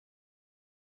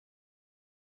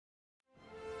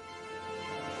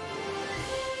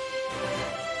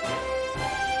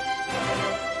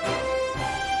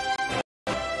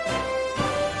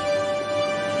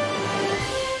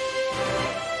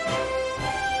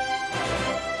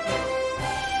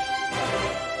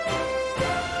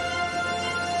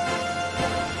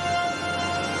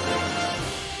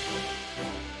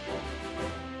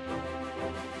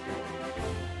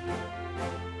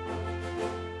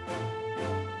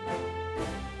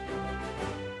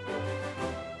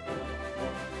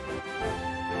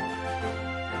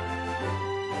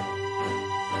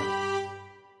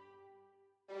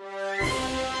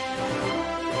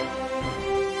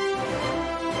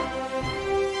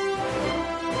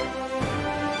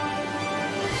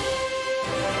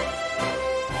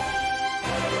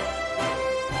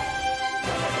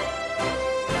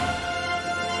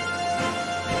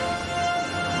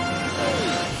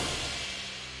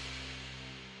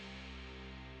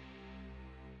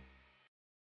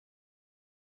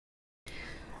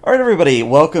All right, everybody,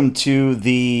 welcome to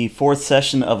the fourth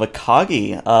session of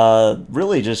Akagi.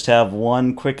 Really just have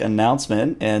one quick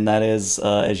announcement, and that is,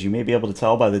 as you may be able to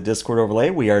tell by the Discord overlay,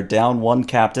 we are down one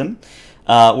captain.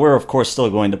 We're, of course,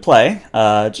 still going to play.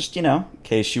 Just, in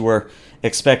case you were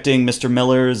expecting Mr.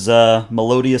 Miller's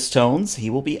melodious tones,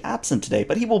 he will be absent today,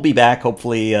 but he will be back,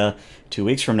 hopefully, 2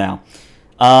 weeks from now.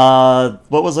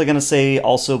 What was I going to say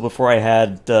also before I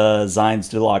had Zines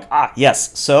do the log?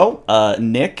 Yes. So,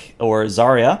 Nick or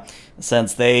Zarya,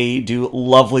 since they do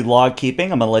lovely log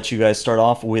keeping, I'm going to let you guys start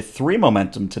off with 3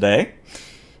 momentum today.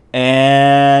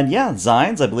 And yeah,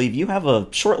 Zines, I believe you have a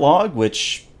short log,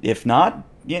 which, if not,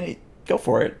 go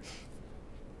for it.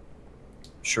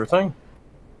 Sure thing.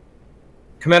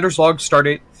 Commander's log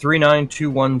stardate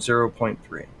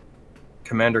 39210.3.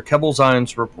 Commander Kebbel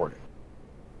Zines reporting.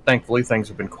 Thankfully, things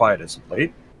have been quiet as of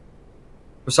late.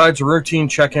 Besides a routine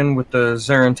check-in with the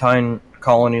Zarentine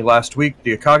colony last week,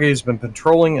 the Akagi has been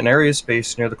patrolling an area of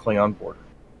space near the Klingon border.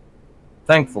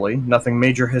 Thankfully, nothing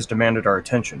major has demanded our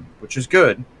attention, which is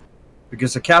good,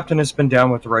 because the captain has been down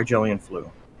with the Rigelian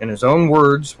flu. In his own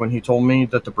words, when he told me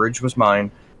that the bridge was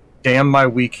mine, damn my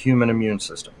weak human immune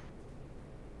system.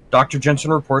 Dr. Jensen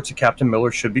reports that Captain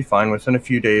Miller should be fine within a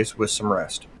few days with some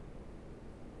rest.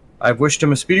 I have wished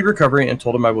him a speedy recovery and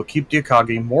told him I will keep the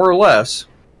Akagi, more or less,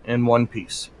 in one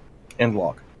piece. End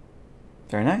log.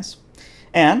 Very nice.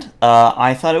 And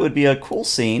I thought it would be a cool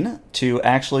scene to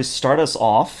actually start us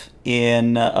off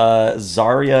in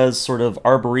Zarya's sort of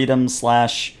arboretum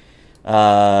slash,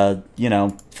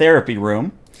 therapy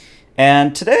room.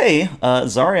 And today,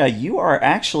 Zarya, you are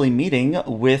actually meeting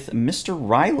with Mr.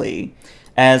 Riley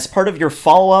as part of your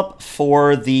follow-up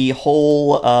for the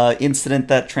whole incident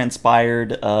that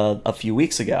transpired a few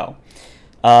weeks ago.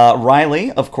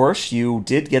 Riley, of course, you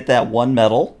did get that 1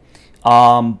 medal,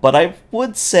 but I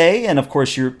would say, and of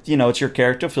course it's your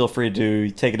character, feel free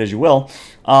to take it as you will,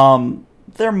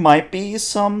 there might be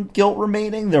some guilt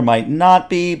remaining, there might not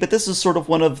be, but this is sort of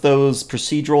one of those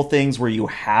procedural things where you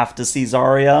have to see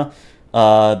Zarya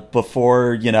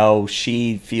before,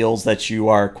 she feels that you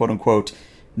are, quote-unquote,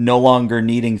 no longer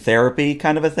needing therapy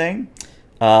kind of a thing.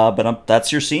 But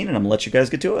that's your scene, and I'm going to let you guys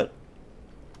get to it.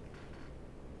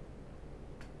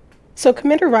 So,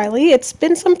 Commander Riley, it's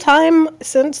been some time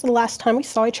since the last time we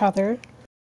saw each other.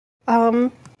 How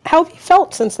have you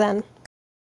felt since then?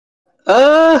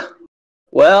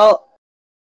 Well,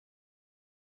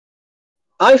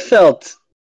 I felt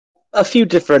a few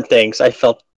different things. I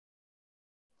felt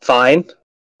fine.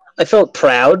 I felt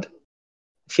proud.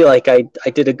 I feel like I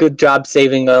did a good job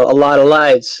saving a lot of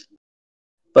lives.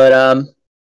 But,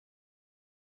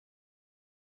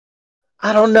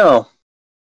 I don't know.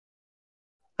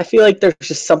 I feel like there's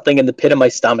just something in the pit of my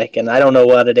stomach, and I don't know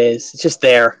what it is. It's just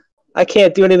there. I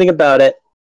can't do anything about it.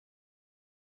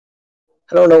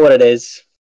 I don't know what it is.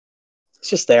 It's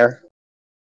just there.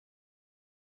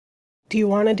 Do you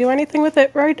want to do anything with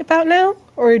it right about now?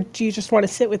 Or do you just want to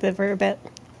sit with it for a bit?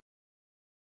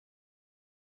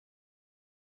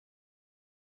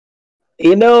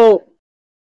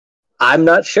 I'm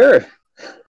not sure.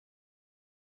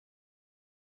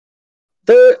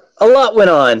 A lot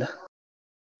went on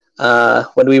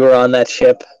when we were on that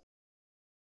ship.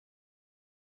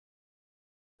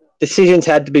 Decisions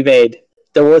had to be made.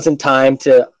 There wasn't time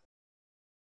to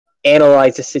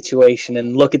analyze the situation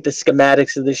and look at the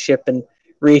schematics of the ship and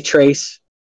retrace.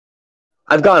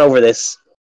 I've gone over this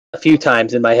a few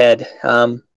times in my head.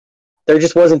 There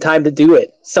just wasn't time to do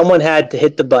it. Someone had to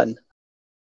hit the button.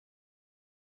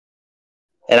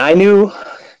 And I knew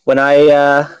when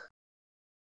I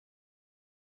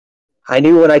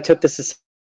took this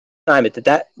assignment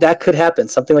that could happen.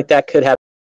 Something like that could happen.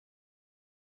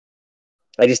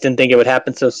 I just didn't think it would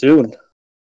happen so soon.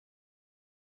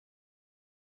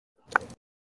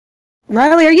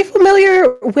 Riley, are you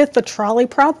familiar with the trolley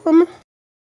problem?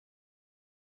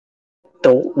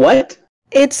 The what?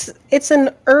 It's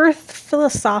an Earth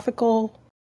philosophical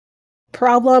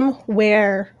problem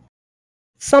where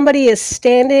somebody is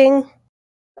standing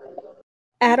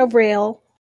at a rail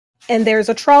and there's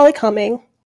a trolley coming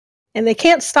and they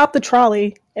can't stop the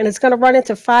trolley and it's going to run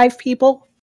into 5 people.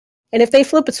 And if they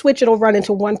flip a switch, it'll run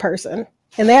into 1 person.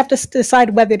 And they have to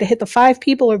decide whether to hit the 5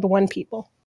 people or the 1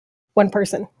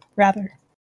 person, rather.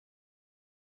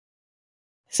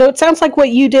 So it sounds like what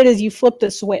you did is you flipped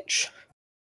a switch.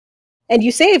 And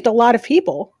you saved a lot of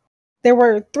people. There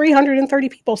were 330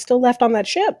 people still left on that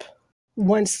ship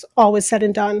once all was said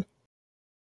and done.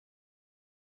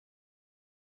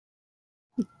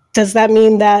 Does that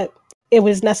mean that it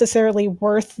was necessarily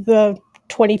worth the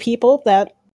 20 people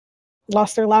that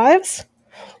lost their lives?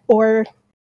 Or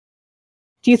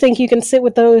do you think you can sit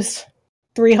with those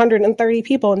 330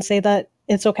 people and say that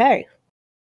it's okay.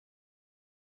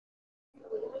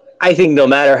 I think no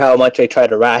matter how much I try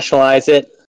to rationalize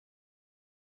it,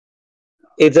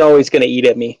 it's always going to eat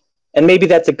at me. And maybe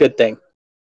that's a good thing.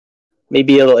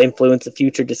 Maybe it'll influence a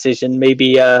future decision.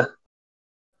 Maybe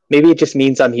it just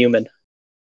means I'm human.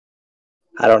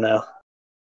 I don't know.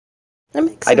 That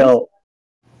makes sense.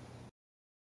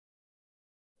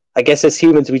 I guess as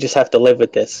humans, we just have to live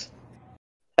with this.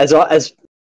 As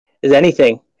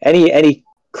anything, any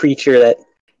creature that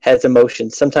has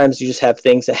emotions, sometimes you just have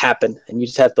things that happen, and you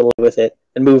just have to live with it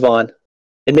and move on.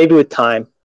 And maybe with time.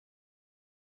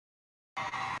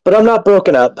 But I'm not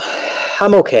broken up.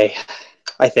 I'm okay.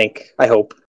 I think. I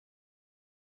hope.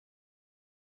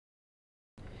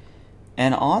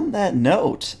 And on that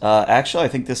note, actually, I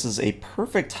think this is a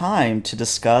perfect time to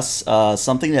discuss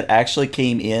something that actually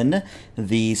came in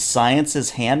the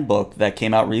Sciences Handbook that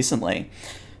came out recently.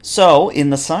 So,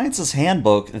 in the Sciences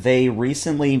Handbook, they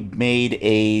recently made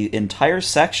an entire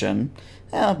section,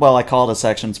 well, I call it a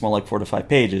section, it's more like 4 to 5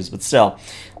 pages, but still,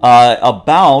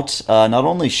 about not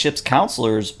only ship's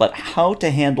counselors, but how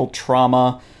to handle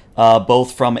trauma,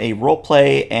 both from a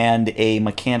roleplay and a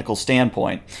mechanical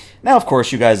standpoint. Now, of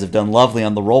course, you guys have done lovely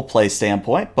on the roleplay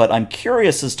standpoint, but I'm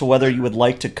curious as to whether you would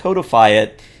like to codify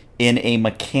it in a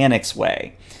mechanics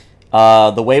way.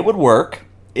 The way it would work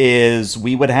is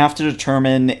we would have to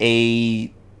determine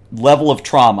a level of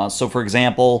trauma. So, for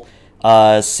example,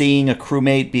 seeing a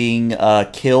crewmate being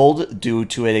killed due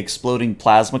to an exploding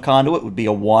plasma conduit would be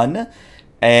a 1.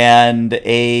 And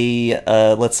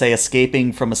let's say,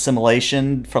 escaping from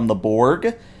assimilation from the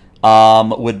Borg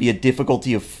would be a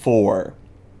difficulty of 4.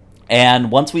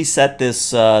 And once we set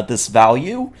this this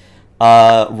value,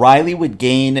 Riley would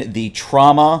gain the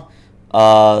trauma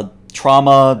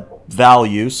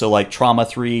value, so like trauma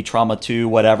 3, trauma 2,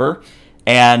 whatever.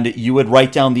 And you would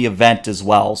write down the event as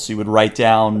well. So you would write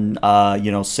down,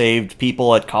 saved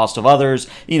people at cost of others,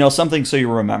 something so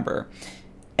you remember.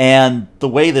 And the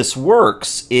way this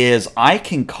works is I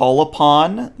can call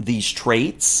upon these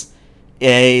traits,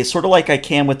 sort of like I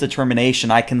can with determination.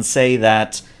 I can say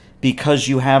that because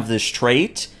you have this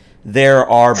trait, there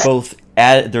are both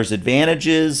there's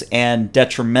advantages and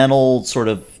detrimental sort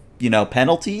of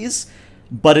penalties,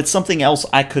 but it's something else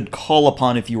I could call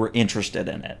upon if you were interested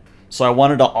in it. So I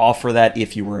wanted to offer that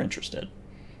if you were interested.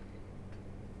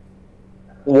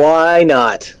 Why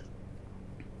not?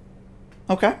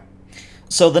 Okay.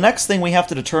 So the next thing we have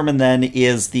to determine then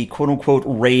is the quote-unquote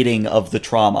rating of the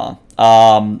trauma.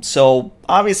 So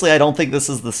obviously I don't think this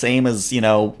is the same as,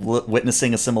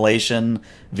 witnessing assimilation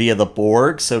via the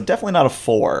Borg, so definitely not a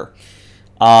 4.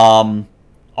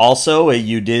 Also,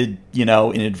 you did,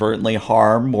 inadvertently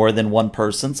harm more than one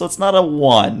person, so it's not a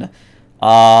 1.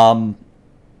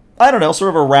 I don't know, sort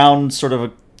of a round, sort of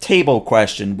a table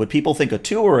question. Would people think a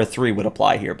 2 or a 3 would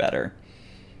apply here better?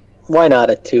 Why not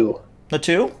a 2? A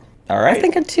 2? All right. I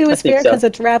think a 2 is fair because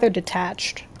it's rather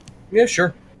detached. Yeah,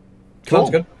 sure. Cool. Sounds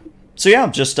good. So yeah,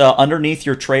 just underneath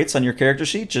your traits on your character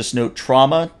sheet, just note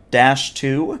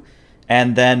trauma-2,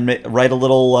 and then write a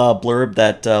little blurb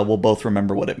that we'll both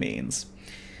remember what it means.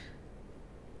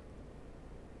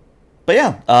 But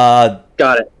yeah.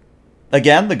 Got it.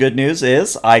 Again, the good news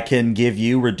is I can give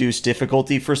you reduced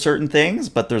difficulty for certain things,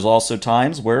 but there's also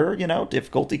times where,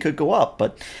 difficulty could go up.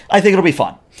 But I think it'll be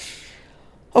fun.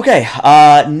 Okay,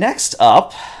 next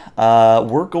up,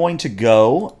 we're going to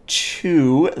go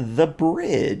to the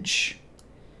bridge,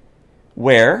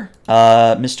 where,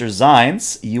 Mr.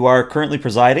 Zines, you are currently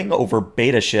presiding over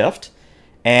Beta Shift,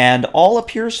 and all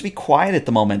appears to be quiet at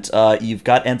the moment. You've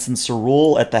got Ensign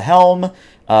Cerule at the helm,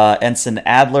 Ensign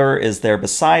Adler is there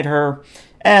beside her,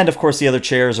 and of course the other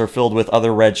chairs are filled with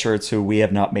other red shirts who we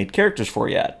have not made characters for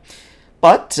yet.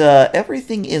 But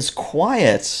everything is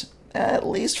quiet, at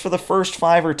least for the first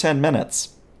 5 or 10 minutes.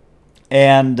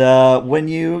 And when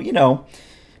you,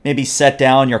 maybe set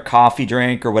down your coffee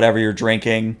drink or whatever you're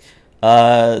drinking,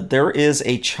 there is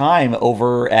a chime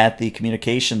over at the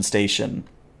communication station.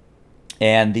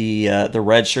 And the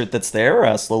red shirt that's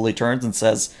there slowly turns and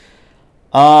says,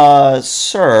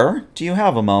 sir, do you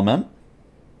have a moment?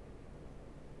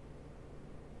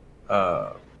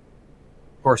 Of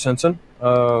course, Ensign.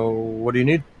 What do you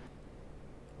need?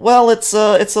 Well, it's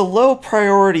a low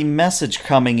priority message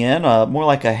coming in, more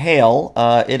like a hail.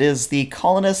 It is the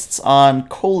colonists on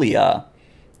Colia,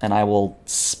 and I will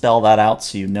spell that out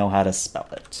so you know how to spell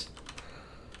it.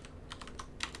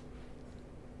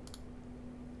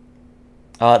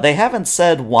 They haven't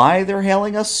said why they're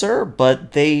hailing us, sir,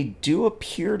 but they do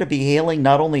appear to be hailing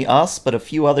not only us, but a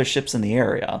few other ships in the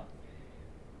area.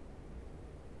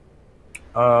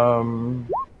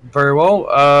 Very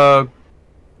well.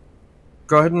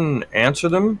 go ahead and answer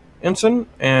them, Ensign,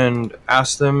 and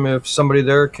ask them if somebody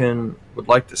there would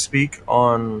like to speak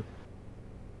with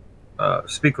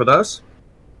us,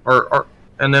 and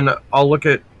then I'll look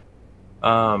at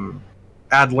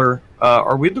Adler.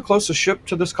 Are we the closest ship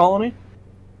to this colony?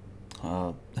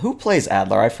 Who plays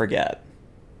Adler? I forget.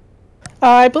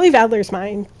 I believe Adler's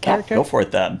my character. Go for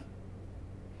it then.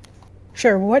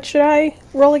 Sure. What should I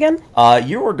roll again?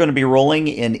 You are going to be rolling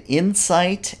in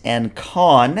Insight and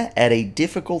Con at a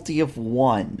difficulty of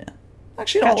 1.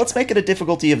 Actually, no, let's make it a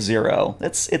difficulty of 0.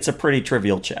 It's a pretty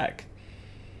trivial check.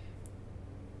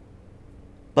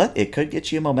 But it could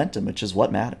get you momentum, which is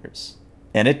what matters.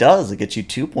 And it does. It gets you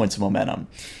 2 points of momentum.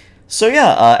 So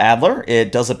yeah, Adler,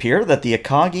 it does appear that the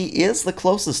Akagi is the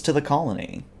closest to the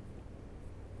colony.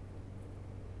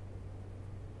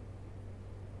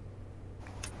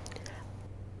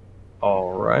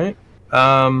 All right.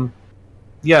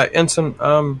 Yeah,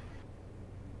 Ensign,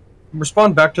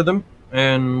 respond back to them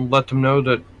and let them know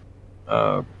that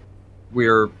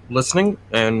we're listening,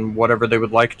 and whatever they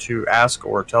would like to ask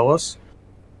or tell us,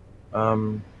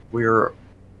 we're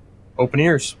open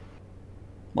ears.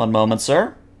 One moment,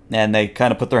 sir. And they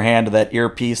kind of put their hand to that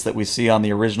earpiece that we see on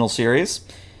the original series.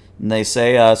 And they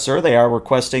say, sir, they are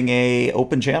requesting a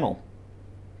open channel.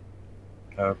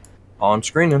 On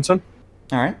screen, Ensign.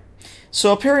 All right.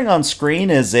 So appearing on screen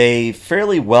is a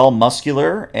fairly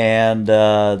well-muscular and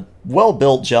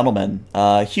well-built gentleman.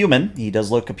 Human. He does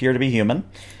appear to be human.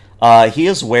 He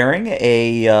is wearing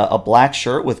a black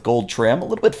shirt with gold trim, a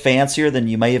little bit fancier than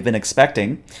you may have been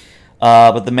expecting.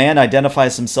 But the man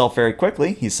identifies himself very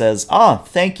quickly. He says,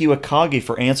 thank you, Akagi,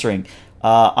 for answering.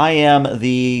 I am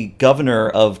the governor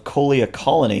of Colia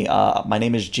Colony. My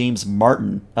name is James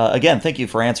Martin. Again, thank you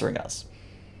for answering us.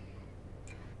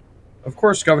 Of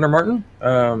course, Governor Martin.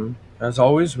 As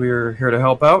always, we're here to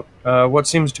help out. What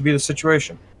seems to be the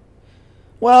situation?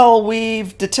 Well,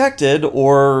 we've detected,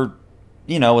 or,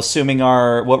 assuming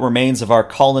what remains of our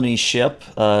colony ship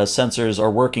sensors are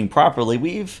working properly,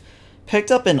 we've picked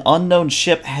up an unknown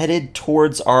ship headed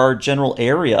towards our general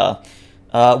area.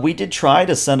 We did try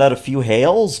to send out a few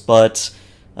hails, but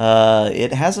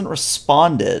it hasn't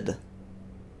responded.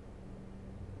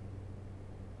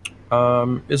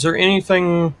 Is there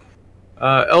anything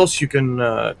else you can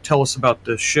tell us about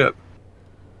this ship?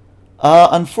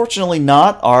 Unfortunately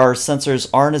not. Our sensors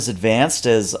aren't as advanced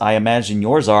as I imagine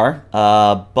yours are.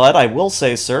 But I will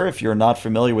say, sir, if you're not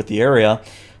familiar with the area,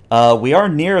 we are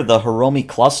near the Hiromi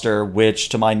cluster, which,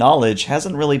 to my knowledge,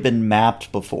 hasn't really been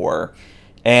mapped before.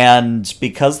 And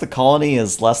because the colony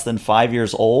is less than 5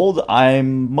 years old,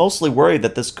 I'm mostly worried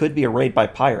that this could be a raid by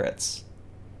pirates.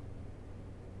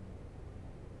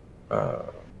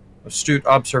 Astute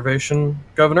observation,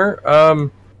 Governor.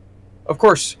 Of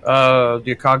course, the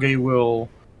Akagi will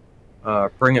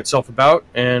bring itself about,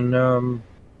 and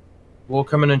we'll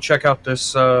come in and check out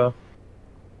this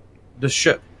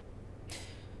ship.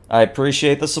 I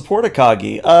appreciate the support,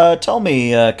 Akagi. Tell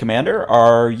me, Commander,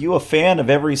 are you a fan of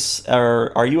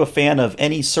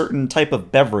any certain type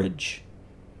of beverage?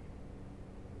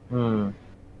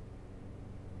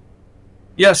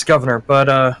 Yes, Governor,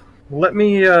 but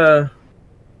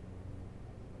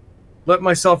let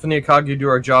myself and the Akagi do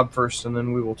our job first, and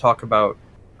then we will talk about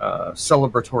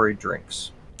celebratory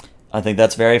drinks. I think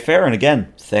that's very fair, and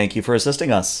again, thank you for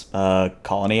assisting us.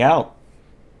 Colony out.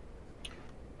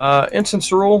 Ensign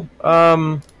Cerule,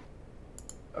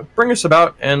 bring us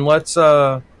about, and let's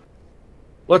head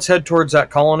towards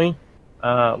that colony.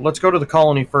 Let's go to the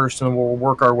colony first, and we'll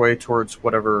work our way towards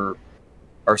whatever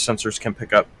our sensors can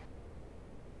pick up.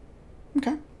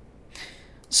 Okay.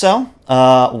 So,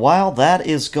 while that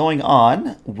is going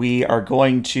on, we are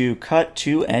going to cut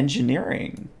to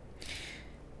engineering.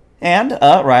 And,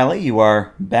 Riley, you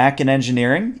are back in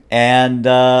engineering, and,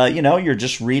 you're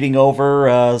just reading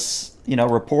over,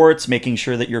 reports, making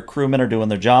sure that your crewmen are doing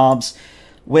their jobs,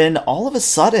 when all of a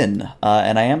sudden,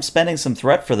 and I am spending some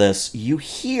threat for this, you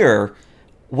hear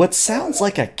what sounds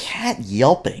like a cat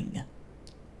yelping.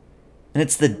 And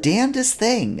it's the damnedest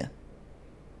thing.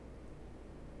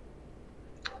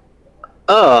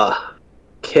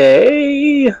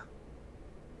 Okay.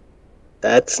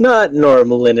 That's not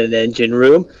normal in an engine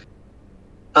room.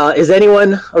 Is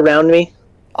anyone around me?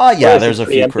 Yeah, there's a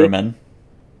few crewmen.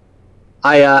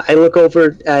 I look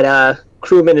over at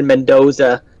crewman and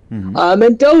Mendoza. Mm-hmm.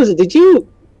 Mendoza, did you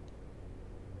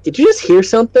just hear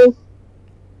something?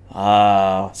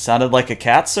 Sounded like a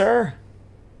cat, sir?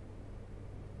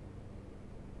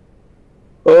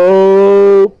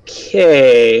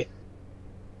 Okay.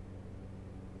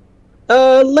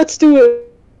 Let's do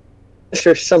it.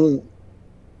 Sure,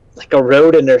 a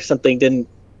rodent or something didn't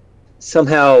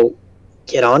somehow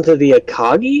get onto the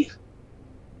Akagi?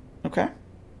 Okay.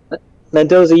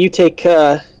 Mendoza, you take...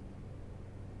 I'm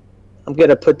going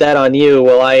to put that on you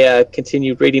while I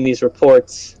continue reading these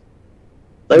reports.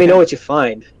 Let me know what you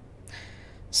find.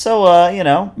 So,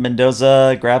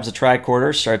 Mendoza grabs a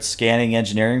tricorder, starts scanning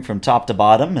engineering from top to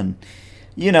bottom, and,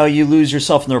 you lose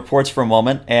yourself in the reports for a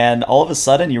moment, and all of a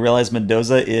sudden you realize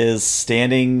Mendoza is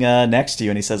standing next to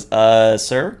you, and he says,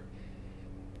 sir?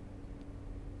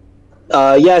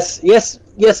 Yes,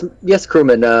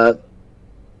 crewman.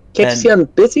 Can't you see I'm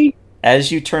busy?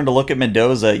 As you turn to look at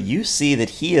Mendoza, you see that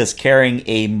he is carrying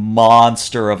a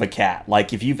monster of a cat.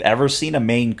 Like, if you've ever seen a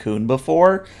Maine Coon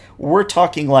before, we're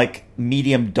talking like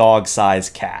medium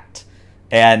dog-sized cat.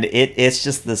 And it's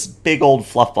just this big old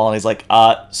fluff ball, and he's like,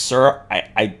 sir,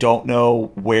 I don't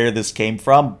know where this came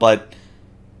from, but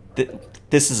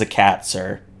this is a cat,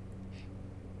 sir.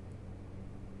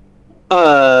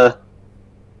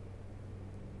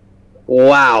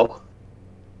 Wow.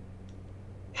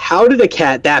 How did a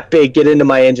cat that big get into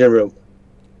my engine room?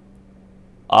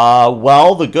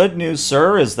 Well, the good news,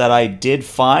 sir, is that I did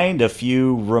find a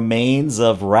few remains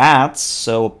of rats,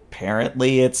 so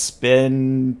apparently it's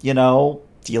been,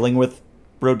 dealing with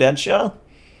rodentia.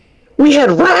 We had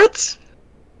rats?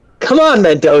 Come on,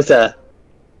 Mendoza.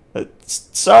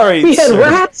 Sorry, we had sir.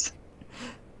 Rats?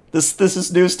 This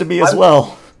is news to me as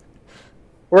well.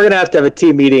 We're gonna have to have a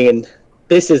team meeting, and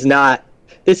this is not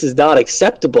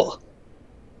acceptable.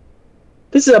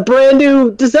 This is a brand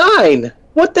new design.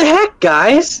 What the heck,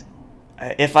 guys?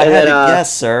 If I had to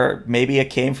guess, sir, maybe it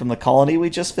came from the colony we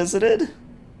just visited?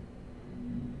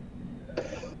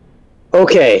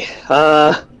 Okay,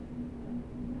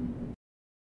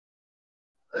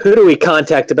 who do we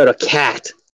contact about a cat?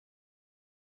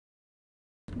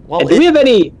 Well, and do we have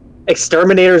any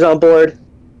exterminators on board?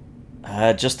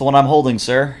 Just the one I'm holding,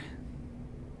 sir.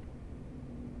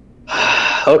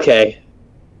 Okay.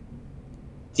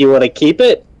 Do you want to keep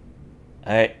it?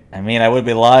 I mean, I would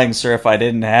be lying, sir, if I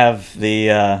didn't have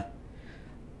the,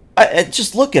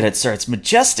 just look at it, sir. It's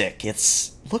majestic.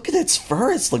 Look at its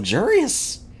fur. It's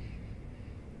luxurious.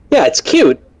 Yeah, it's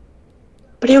cute.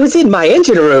 But it was in my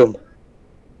engine room.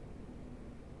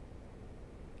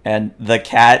 And the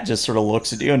cat just sort of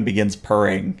looks at you and begins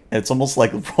purring. It's almost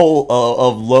like a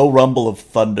low rumble of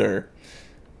thunder.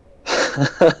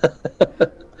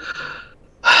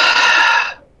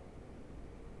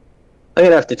 I'm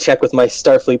gonna have to check with my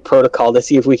Starfleet protocol to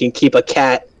see if we can keep a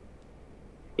cat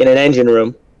in an engine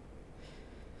room.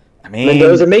 I mean,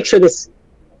 Mendoza, make sure this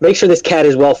cat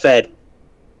is well fed.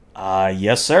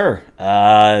 Yes, sir.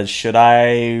 Should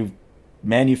I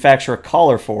manufacture a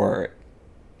collar for it?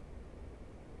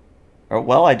 Or,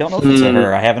 well, I don't know if it's a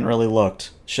her. I haven't really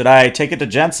looked. Should I take it to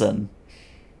Jensen?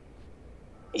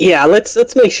 Yeah,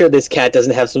 let's make sure this cat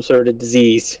doesn't have some sort of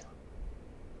disease,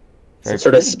 some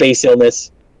sort of space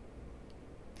illness.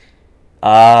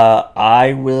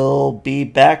 I will be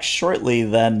back shortly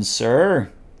then,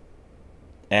 sir.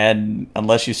 And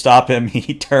unless you stop him,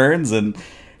 he turns and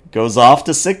goes off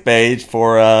to sickbay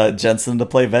for Jensen to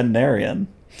play veterinarian.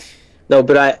 No,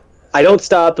 but I don't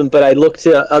stop him, but I look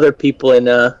to other people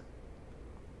in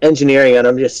engineering, and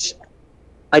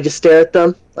I just stare at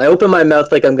them. I open my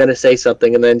mouth like I'm going to say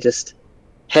something, and then just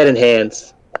head and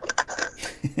hands.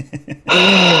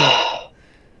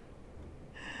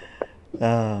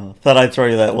 Thought I'd throw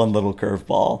you that one little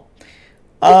curveball.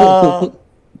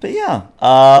 But yeah,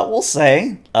 we'll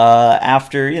say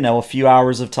after a few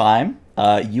hours of time,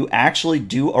 you actually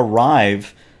do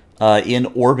arrive in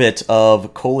orbit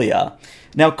of Colia.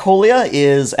 Now, Colia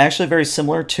is actually very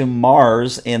similar to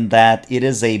Mars in that it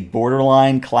is a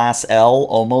borderline Class L,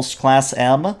 almost Class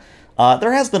M.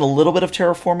 There has been a little bit of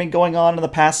terraforming going on in the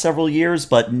past several years,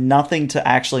 but nothing to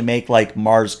actually make like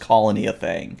Mars Colony a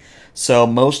thing. So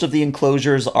most of the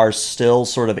enclosures are still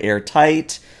sort of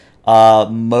airtight.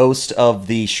 Most of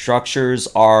the structures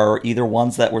are either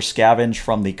ones that were scavenged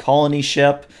from the colony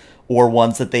ship or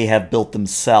ones that they have built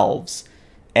themselves.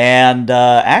 And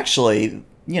actually,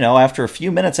 after a few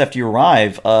minutes after you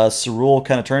arrive, Cerule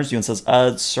kind of turns to you and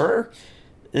says, sir,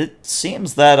 it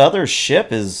seems that other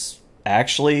ship is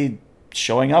actually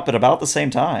showing up at about the same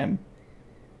time.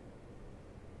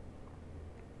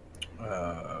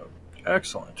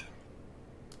 Excellent.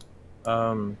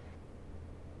 Open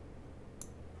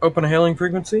a hailing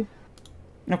frequency.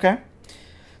 Okay.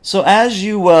 So as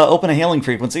you open a hailing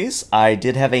frequencies, I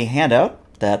did have a handout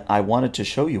that I wanted to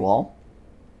show you all.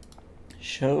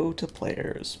 Show to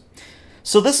players.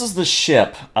 So this is the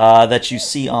ship that you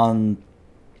see on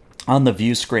on the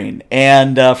view screen.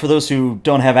 And for those who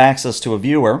don't have access to a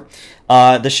viewer,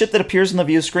 the ship that appears on the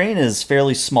view screen is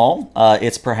fairly small.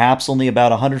 It's perhaps only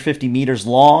about 150 meters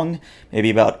long, maybe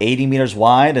about 80 meters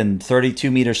wide, and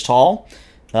 32 meters tall.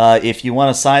 If you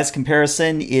want a size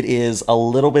comparison, it is a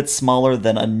little bit smaller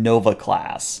than a Nova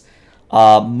class.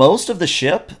 Most of the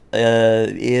ship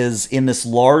is in this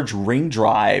large ring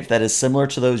drive that is similar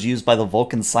to those used by the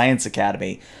Vulcan Science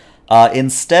Academy.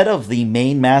 Instead of the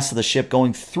main mass of the ship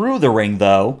going through the ring,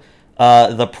 though,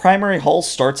 the primary hull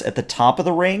starts at the top of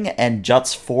the ring and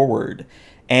juts forward.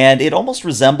 And it almost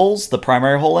resembles, the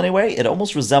primary hull anyway, it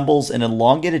almost resembles an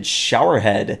elongated shower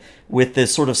head with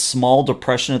this sort of small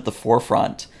depression at the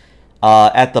forefront.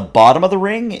 At the bottom of the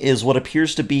ring is what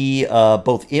appears to be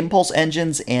both impulse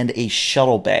engines and a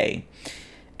shuttle bay.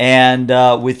 And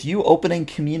with you opening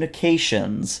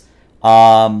communications,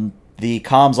 the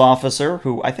comms officer,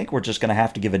 who I think we're just going to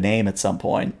have to give a name at some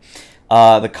point,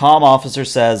 the comm officer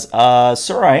says,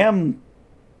 Sir, I am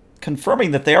confirming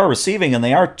that they are receiving and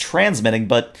they are transmitting,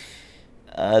 but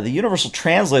the Universal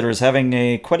Translator is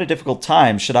having quite a difficult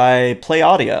time. Should I play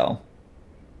audio?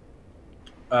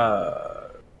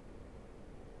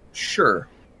 Sure.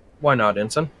 Why not,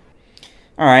 Ensign?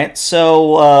 All right,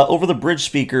 so over the bridge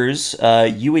speakers,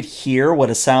 you would hear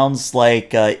what sounds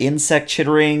like insect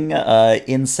chittering,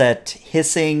 insect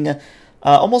hissing.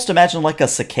 Almost imagine like a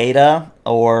cicada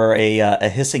or a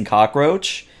hissing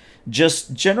cockroach.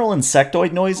 Just general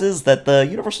insectoid noises that the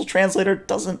Universal Translator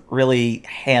doesn't really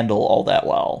handle all that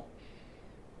well.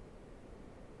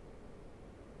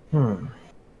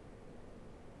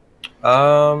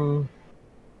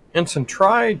 Ensign,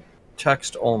 try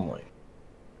text only.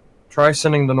 Try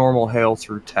sending the normal hail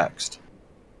through text.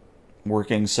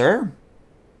 Working, sir.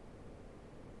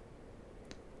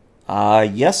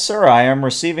 Yes, sir, I am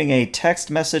receiving a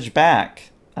text message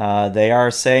back. They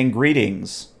are saying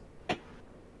greetings.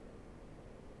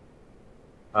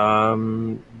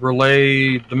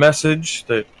 Relay the message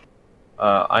that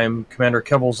I am Commander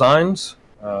Kevel Zines,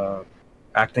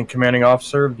 Acting Commanding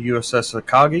Officer of the USS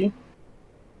Akagi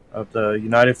of the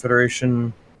United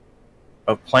Federation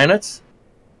of Planets.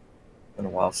 It's been a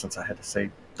while since I had to say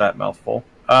that mouthful.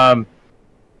 And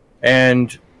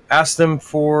ask them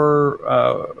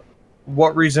for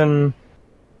what reason,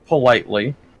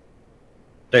 politely,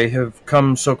 they have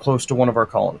come so close to one of our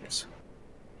colonies.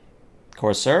 Of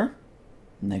course, sir.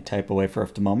 And they type away for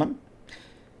a moment.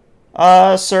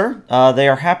 Sir, they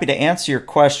are happy to answer your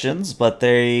questions, but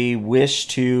they wish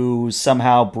to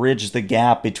somehow bridge the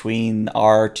gap between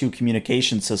our two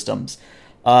communication systems.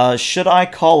 Should I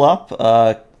call up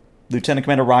Lieutenant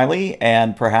Commander Riley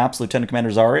and perhaps Lieutenant Commander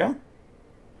Zarya?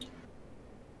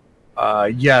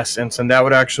 Yes, Ensign, that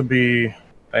would actually be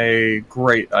a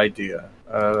great idea.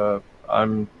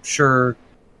 I'm sure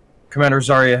Commander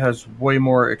Zarya has way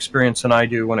more experience than I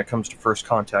do when it comes to first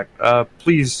contact.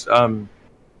 Please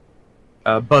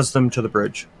buzz them to the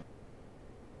bridge.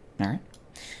 All right.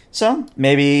 So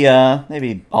maybe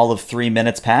all of 3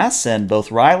 minutes pass, and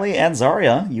both Riley and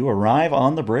Zarya, you arrive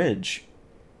on the bridge.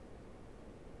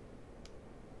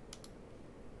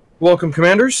 Welcome,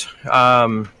 commanders.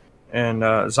 And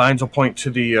Zines will point to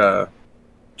the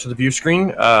view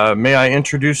screen. May I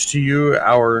introduce to you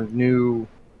our new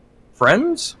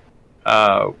friends?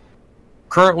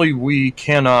 Currently, we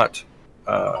cannot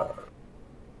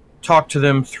talk to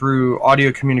them through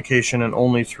audio communication and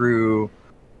only through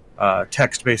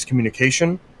text-based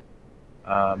communication.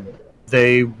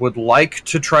 They would like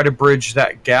to try to bridge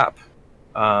that gap,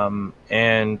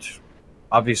 and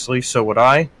obviously so would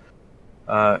I.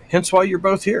 Hence why you're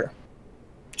both here,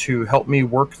 to help me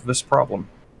work this problem.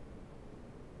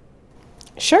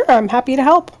 Sure, I'm happy to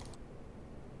help.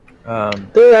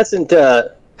 There hasn't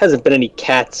been any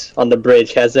cats on the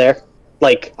bridge, has there?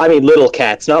 Like, I mean, little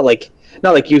cats, not like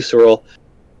you, Cyril.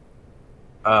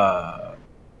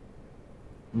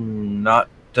 Not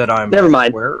that I'm Never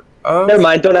mind. aware of. Never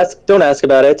mind. Don't ask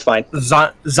about it. It's fine.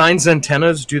 Zine's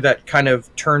antennas do that kind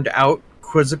of turned out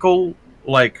quizzical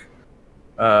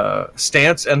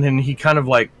stance, and then he kind of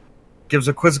gives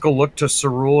a quizzical look to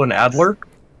Cyril and Adler.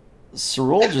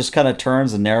 Cyril just kind of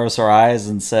turns and narrows her eyes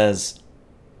and says,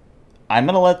 I'm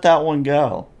going to let that one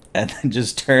go. And then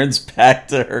just turns back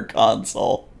to her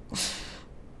console.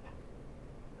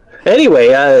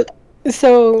 Anyway,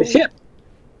 So, the ship.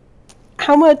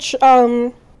 how much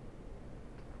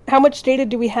data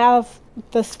do we have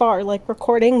thus far? Like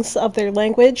recordings of their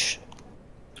language?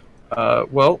 The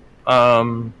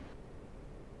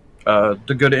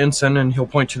good ensign, and he'll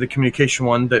point to the communication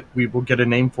one that we will get a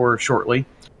name for shortly,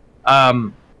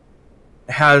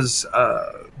 has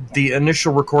the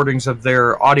initial recordings of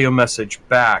their audio message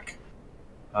back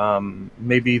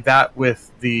Maybe that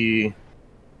with the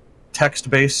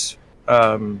text-based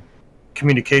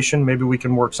communication, maybe we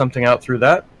can work something out through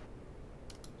that.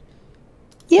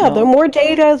 Yeah, the more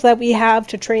data that we have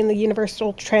to train the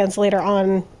universal translator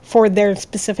on for their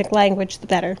specific language, the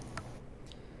better.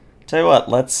 Tell you what,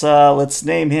 let's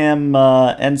name him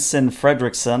Ensign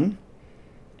Fredrickson,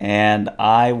 and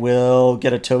I will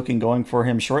get a token going for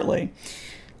him shortly.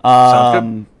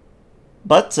 Sounds good.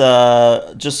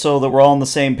 But just so that we're all on the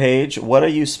same page, what are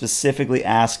you specifically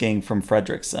asking from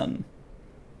Fredrickson?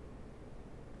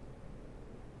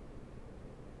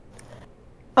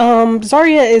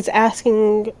 Zarya is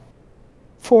asking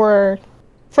for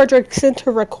Fredrickson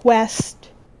to request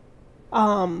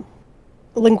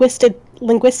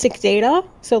linguistic data,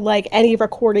 so like any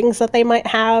recordings that they might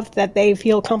have that they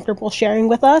feel comfortable sharing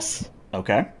with us.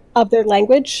 Okay. Of their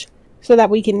language, so that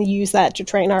we can use that to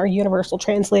train our universal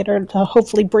translator to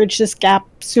hopefully bridge this gap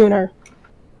sooner.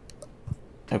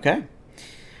 Okay.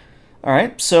 All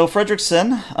right, so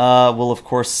Fredrickson will, of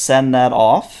course, send that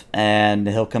off, and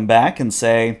he'll come back and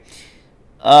say,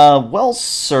 well,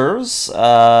 sirs,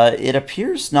 it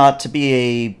appears not to be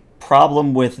a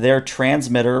problem with their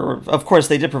transmitter. Of course,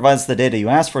 they did provide us the data you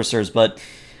asked for, sirs, but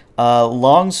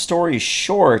long story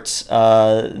short,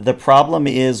 the problem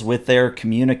is with their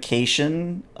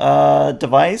communication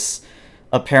device.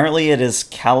 Apparently, it is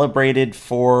calibrated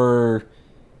for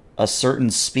a certain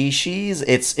species.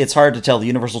 It's hard to tell. The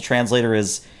universal translator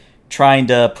is trying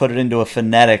to put it into a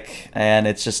phonetic, and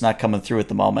it's just not coming through at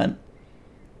the moment.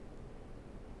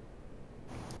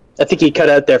 I think he cut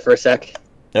out there for a sec.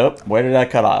 Nope. Where did I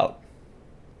cut out?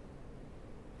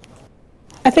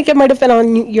 I think it might have been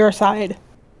on your side.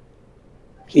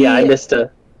 Yeah, I missed a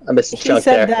chunk there. He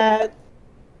said that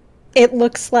it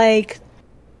looks like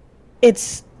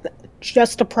it's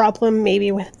just a problem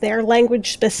maybe with their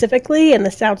language specifically and the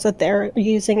sounds that they're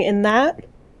using in that.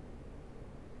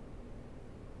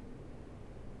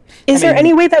 Is there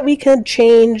any way that we could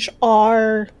change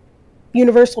our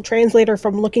universal translator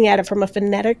from looking at it from a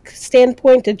phonetic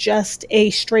standpoint to just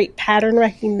a straight pattern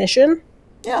recognition?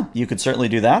 Yeah, you could certainly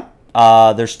do that.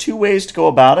 There's two ways to go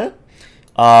about it.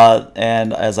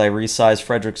 And as I resize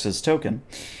Frederick's token.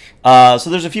 So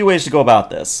there's a few ways to go about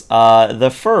this.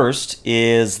 The first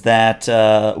is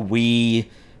that we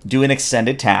do an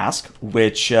extended task,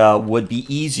 which would be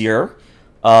easier,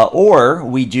 or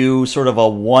we do sort of a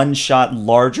one-shot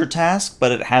larger task,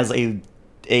 but it has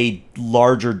a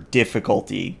larger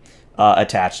difficulty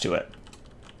attached to it.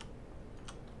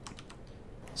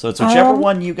 So it's whichever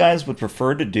one you guys would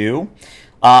prefer to do.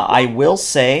 I will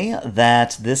say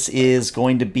that this is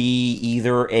going to be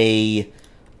either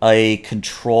a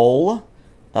control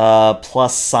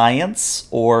plus science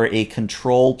or a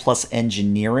control plus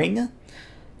engineering,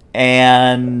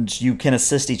 and you can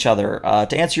assist each other.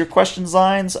 To answer your question,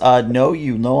 Zines, no,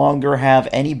 you no longer have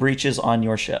any breaches on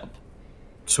your ship.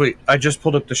 Sweet. I just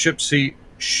pulled up the ship's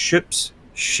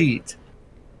sheet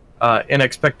in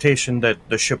expectation that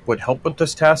the ship would help with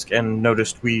this task, and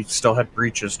noticed we still had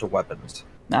breaches to weapons.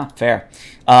 Ah, fair.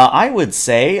 I would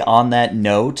say on that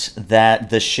note that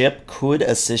the ship could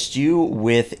assist you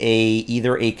with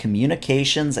either a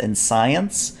communications and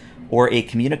science or a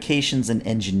communications and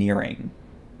engineering.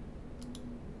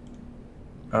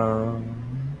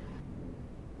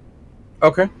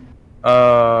 Okay.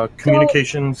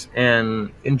 Communications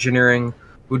and engineering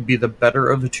would be the better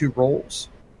of the two roles.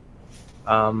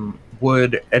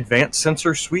 Would advanced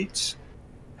sensor suites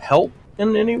help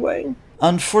in any way?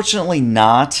 Unfortunately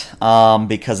not,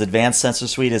 because Advanced Sensor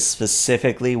Suite is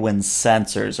specifically when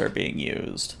sensors are being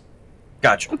used.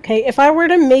 Gotcha. Okay, if I were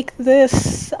to make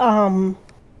this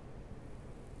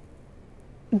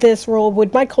this role,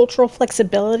 would my cultural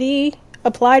flexibility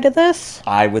apply to this?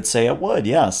 I would say it would,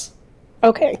 yes.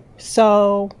 Okay,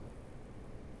 so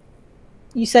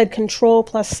you said control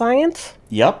plus science?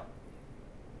 Yep.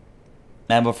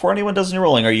 And before anyone does any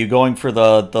rolling, are you going for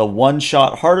the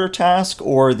one-shot harder task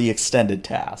or the extended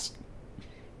task?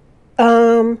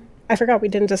 I forgot we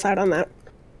didn't decide on that.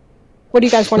 What do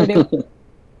you guys want to do?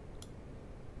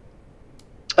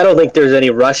 I don't think there's any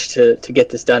rush to get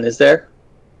this done, is there?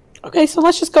 Okay, so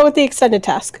let's just go with the extended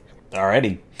task.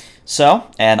 Alrighty.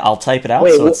 So, and I'll type it out.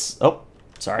 Wait, so it's... Oh,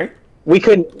 sorry. We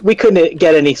couldn't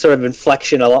get any sort of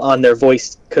inflection on their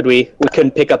voice, could we? We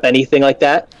couldn't pick up anything like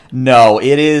that? No,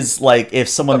 it is like if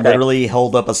someone literally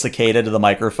held up a cicada to the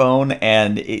microphone,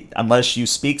 and unless you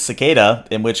speak cicada,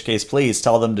 in which case please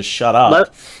tell them to shut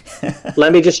up.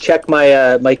 Let me just check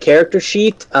my my character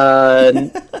sheet.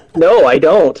 No, I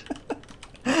don't.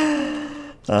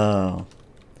 Oh.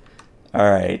 All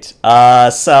right.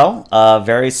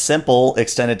 Very simple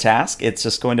extended task. It's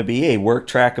just going to be a work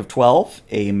track of 12,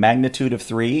 a magnitude of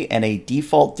 3, and a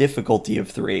default difficulty of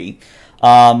 3.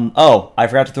 I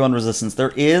forgot to throw in resistance.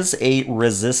 There is a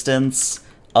resistance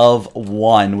of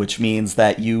 1, which means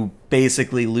that you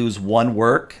basically lose 1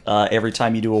 work every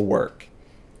time you do a work.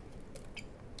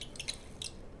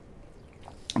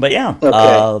 But yeah,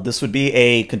 Okay. this would be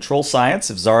a control science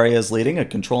if Zarya is leading, a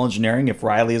control engineering if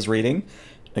Riley is reading.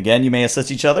 Again, you may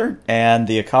assist each other, and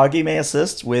the Akagi may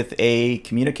assist with a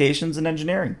communications and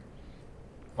engineering.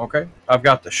 Okay, I've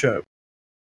got the ship.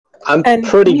 I'm And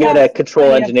pretty we good have at control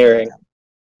plenty of engineering.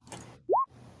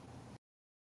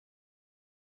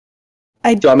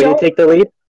 I Do you want me to don't. take the lead?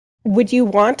 Would you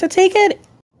want to take it?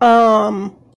 My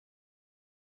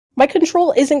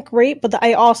control isn't great, but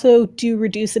I also do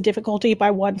reduce the difficulty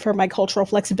by 1 for my cultural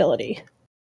flexibility.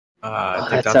 I think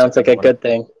That that's sounds like a one. good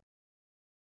thing.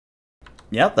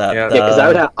 Yep, that. Yeah. Yeah,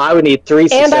 because I would need 3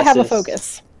 successes. And I have a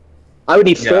focus. I would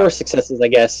need 4 Yeah. successes, I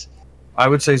guess. I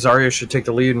would say Zarya should take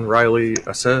the lead and Riley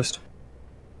assist.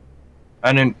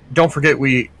 And then don't forget,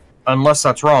 unless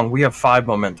that's wrong, we have 5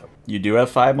 momentum, You do have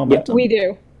 5 momentum. We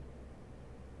do.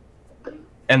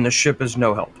 and the ship is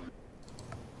no help.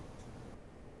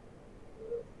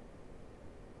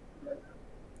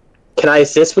 Can I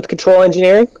assist with control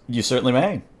engineering? You certainly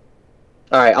may.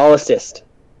 Alright, I'll assist.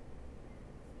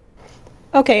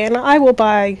 Okay, and I will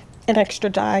buy an extra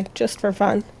die just for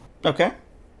fun. Okay.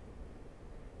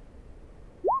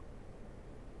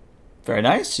 Very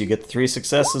nice. You get the 3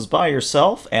 successes by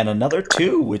yourself and another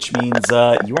 2, which means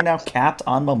you are now capped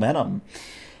on momentum.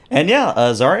 And yeah,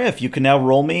 Zarya, if you can now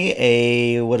roll me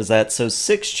a, what is that? So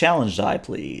 6 challenge die,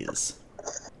 please.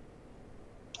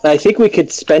 I think we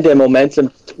could spend a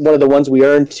momentum, one of the ones we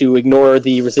earned, to ignore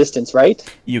the resistance, right?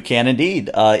 You can indeed.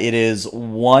 It is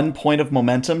 1 point of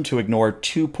momentum to ignore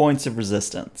 2 points of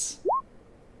resistance.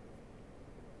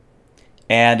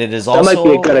 And it is also... That might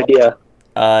be a good idea.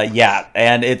 Yeah,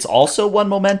 and it's also 1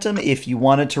 momentum if you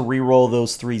wanted to re-roll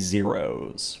those 3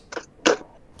 zeros.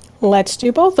 Let's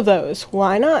do both of those.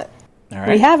 Why not? All right.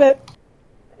 We have it.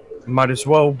 Might as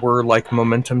well. We're like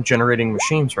momentum generating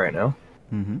machines right now.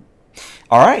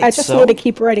 All right. I just so... need to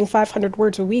keep writing 500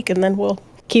 words a week, and then we'll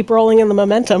keep rolling in the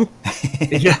momentum.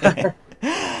 Yeah.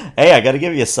 Hey, I got to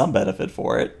give you some benefit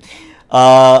for it.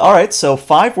 All right, so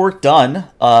 5 work done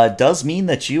does mean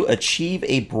that you achieve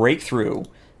a breakthrough,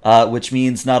 which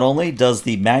means not only does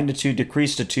the magnitude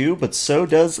decrease to 2, but so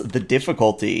does the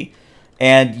difficulty.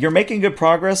 And you're making good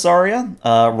progress, Arya.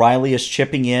 Riley is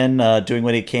chipping in, doing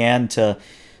what he can to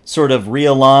sort of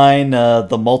realign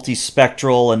the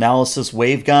multispectral analysis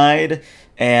waveguide.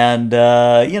 And,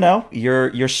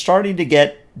 you're starting to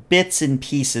get bits and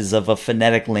pieces of a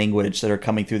phonetic language that are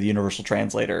coming through the universal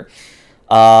translator.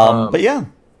 But yeah,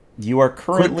 you are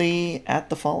currently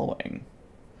at the following.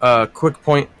 Quick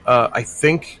point. I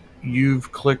think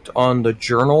you've clicked on the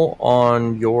journal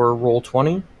on your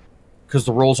Roll20 because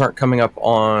the rolls aren't coming up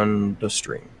on the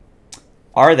stream.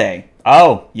 Are they?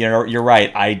 Oh, you're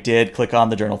right. I did click on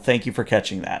the journal. Thank you for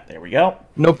catching that. There we go.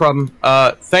 No problem.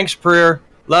 Thanks, Prayer.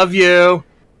 Love you.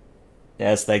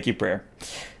 Yes, thank you, Prayer.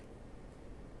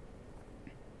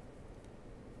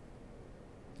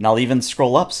 And I'll even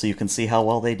scroll up so you can see how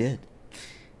well they did.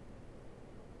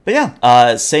 But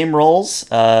yeah, same rolls.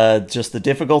 Just the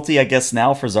difficulty, I guess,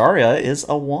 now for Zarya is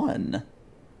a 1.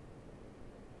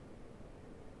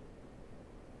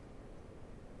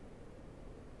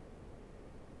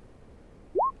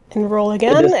 And roll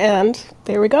again, and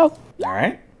there we go. All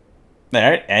right. All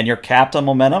right, and you're capped on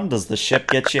momentum. Does the ship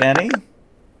get you any?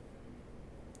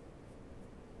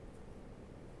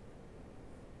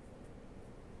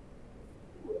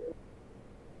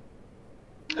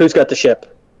 Who's got the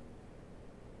ship?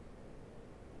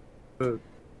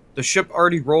 The ship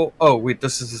already rolled. Oh, wait,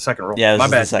 this is the second roll. Yeah, this My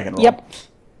is bad. the second roll. Yep.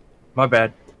 My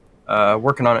bad.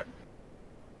 Working on it.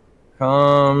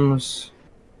 Comms,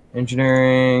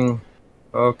 engineering,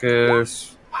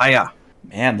 focus. Hiya.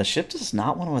 Man, the ship does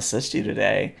not want to assist you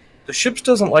today. The ship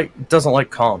doesn't like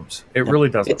comms. It really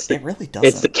doesn't. It really doesn't.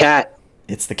 It's the cat.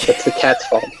 It's the cat. It's the cat's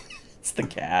fault. It's the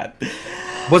cat.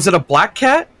 Was it a black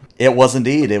cat? It was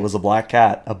indeed. It was a black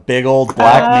cat. A big old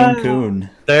black Maine Coon.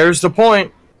 There's the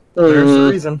point. There's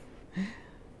the reason.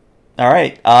 All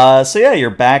right. So yeah, you're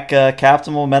back,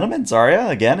 Captain Momentum and Zarya.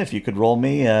 Again, if you could roll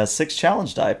me 6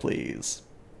 challenge die, please.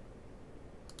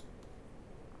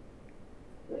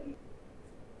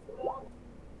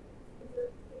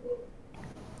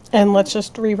 And let's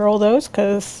just re-roll those,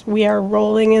 because we are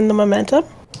rolling in the momentum.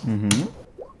 Mm-hmm.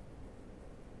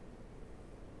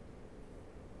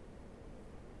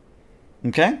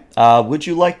 Okay. Would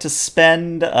you like to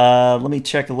spend... let me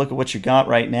check a look at what you got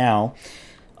right now.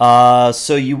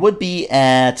 So you would be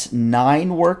at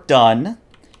 9 work done.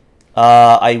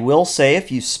 I will say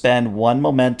if you spend 1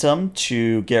 momentum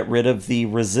to get rid of the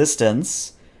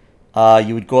resistance,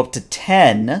 you would go up to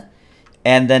 10.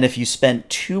 And then if you spent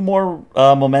 2 more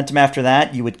momentum after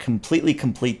that, you would completely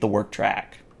complete the work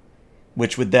track,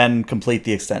 which would then complete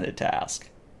the extended task.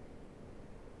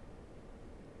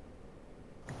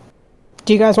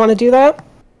 Do you guys want to do that?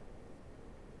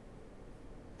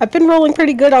 I've been rolling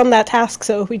pretty good on that task,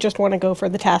 so if we just want to go for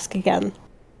the task again.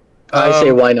 I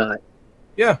say why not?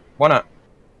 Yeah, why not?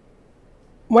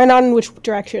 Why not in which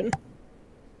direction?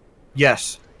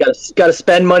 Yes. Gotta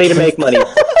spend money to make money.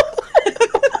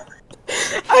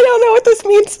 I don't know what this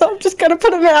means, so I'm just gonna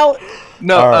put him out.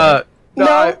 No, right.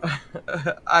 no.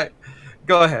 I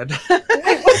go ahead. What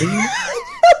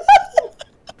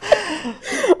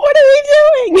are we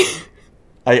doing?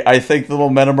 I think the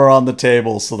momentum are on the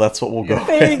table, so that's what we'll go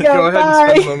There you with. go. Go ahead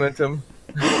Bye. and spend momentum.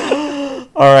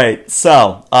 All right,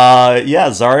 so yeah,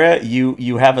 Zarya,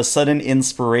 you have a sudden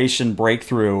inspiration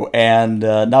breakthrough, and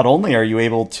not only are you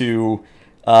able to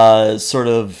sort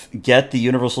of get the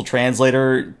Universal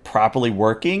Translator properly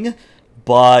working,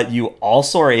 but you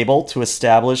also are able to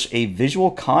establish a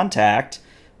visual contact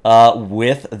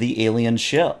with the alien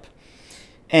ship.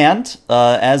 And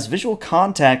as visual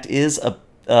contact is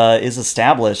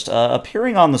established,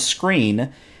 appearing on the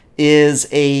screen is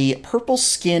a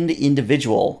purple-skinned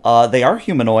individual. They are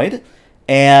humanoid,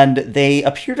 and they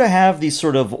appear to have these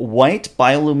sort of white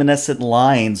bioluminescent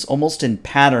lines almost in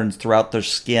patterns throughout their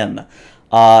skin.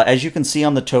 As you can see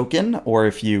on the token, or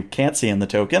if you can't see on the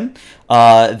token,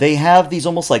 they have these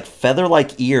almost like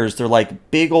feather-like ears. They're like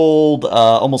big old,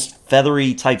 almost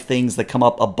feathery type things that come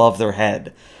up above their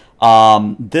head.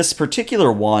 This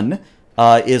particular one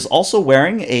is also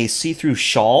wearing a see-through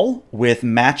shawl with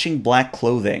matching black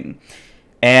clothing.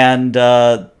 And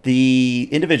the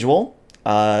individual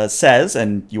says,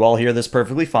 and you all hear this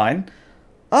perfectly fine,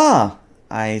 "Ah,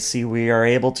 I see we are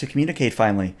able to communicate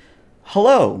finally.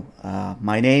 Hello,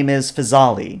 my name is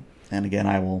Fazali." And again,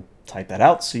 I will type that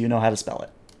out so you know how to spell it.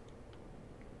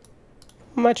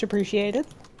 Much appreciated.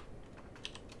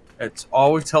 It's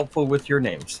always helpful with your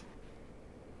names.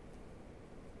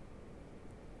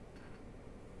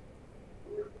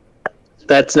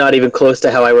 That's not even close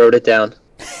to how I wrote it down.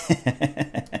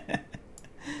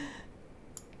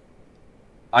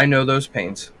 I know those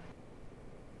pains.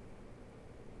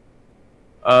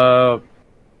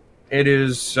 It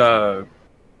is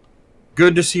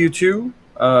good to see you too,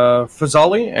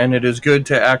 Fazali, and it is good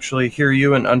to actually hear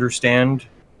you and understand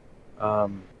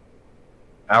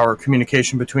our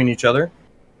communication between each other.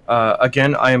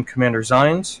 Again, I am Commander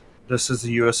Zines. This is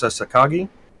the USS Akagi.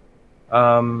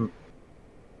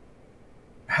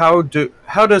 How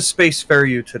does space fare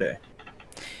you today?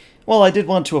 Well, I did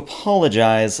want to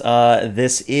apologize.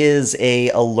 This is a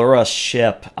Allura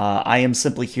ship. I am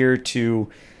simply here to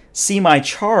see my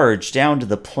charge down to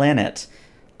the planet.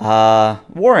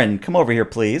 Warren, come over here,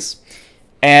 please.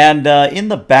 And in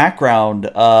the background,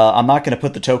 I'm not going to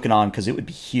put the token on because it would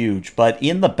be huge, but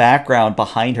in the background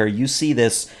behind her, you see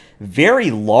this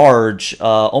very large,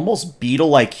 almost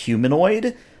beetle-like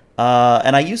humanoid.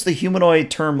 And I use the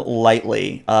humanoid term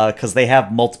lightly because they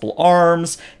have multiple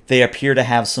arms. They appear to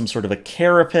have some sort of a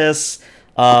carapace,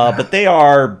 but they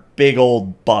are big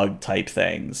old bug type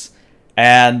things.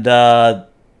 And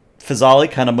Fazali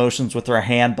kind of motions with her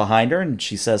hand behind her, and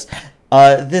she says,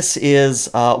 "This is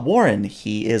Warren.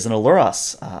 He is an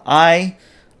Allurus. I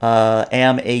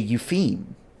am a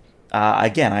Eupheme.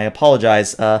 Again, I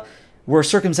apologize. Were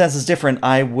circumstances different,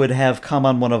 I would have come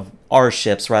on one of our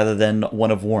ships rather than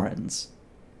one of Warren's."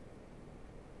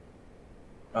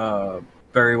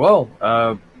 Very well.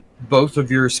 Both of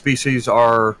your species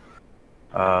are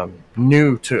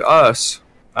new to us.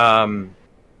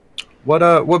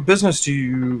 What business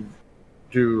do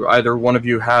either one of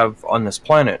you have on this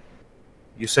planet?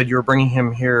 You said you were bringing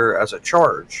him here as a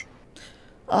charge.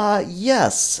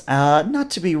 Yes. Not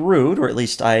to be rude, or at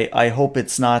least I hope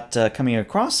it's not coming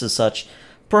across as such.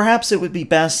 Perhaps it would be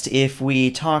best if we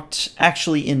talked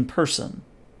actually in person.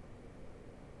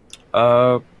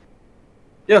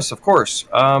 Yes, of course.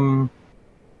 Well,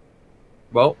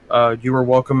 you are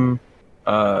welcome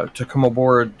to come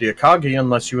aboard the Akagi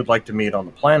unless you would like to meet on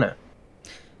the planet.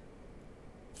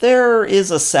 There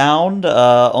is a sound,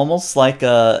 almost like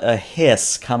a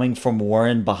hiss coming from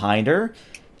Warren behind her.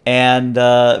 And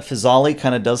Fazali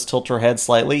kind of does tilt her head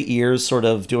slightly, ears sort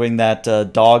of doing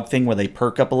that dog thing where they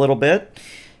perk up a little bit.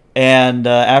 And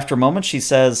after a moment, she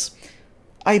says,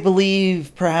 "I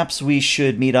believe perhaps we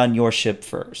should meet on your ship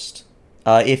first."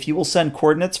 If you will send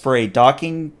coordinates for a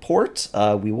docking port,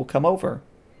 we will come over.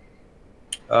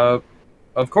 Of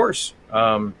course.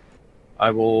 I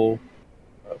will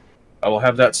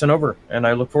have that sent over, and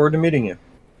I look forward to meeting you.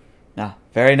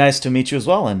 Very nice to meet you as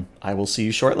well, and I will see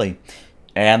you shortly.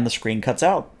 And the screen cuts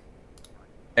out.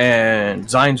 And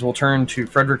Zines will turn to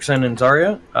Fredrickson and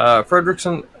Zarya.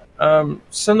 Fredrickson,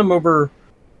 send them over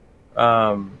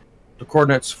the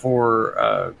coordinates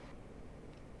for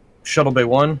Shuttle Bay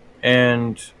 1.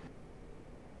 And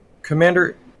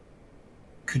Commander,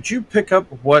 could you pick up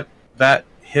what that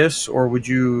hiss, or would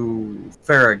you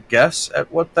fare a guess at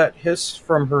what that hiss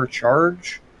from her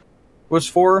charge was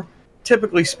for?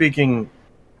 Typically speaking,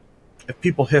 if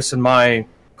people hiss in my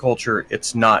culture,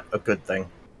 it's not a good thing.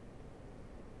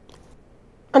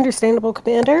 Understandable,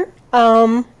 Commander.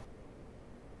 I'm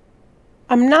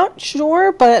not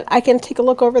sure, but I can take a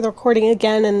look over the recording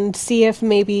again and see if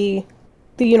maybe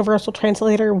the Universal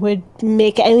Translator would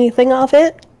make anything of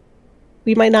it.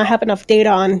 We might not have enough data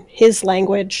on his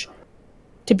language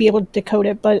to be able to decode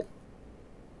it, but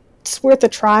it's worth a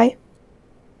try.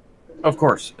 Of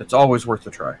course, it's always worth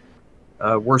a try.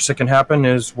 Worst that can happen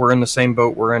is we're in the same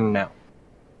boat we're in now.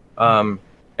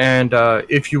 And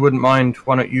if you wouldn't mind,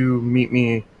 why don't you meet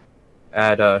me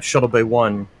at Shuttle Bay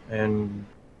 1, and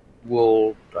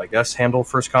we'll, I guess, handle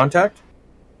first contact?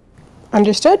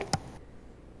 Understood.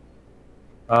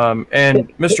 And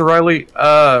Mr. Riley,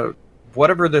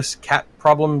 whatever this cat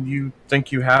problem you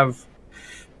think you have,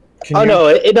 no,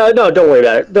 don't worry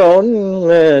about it. Don't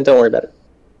worry about it.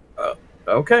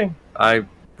 Okay, I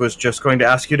was just going to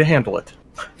ask you to handle it.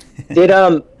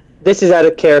 This is out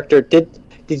of character.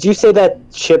 Did you say that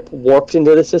ship warped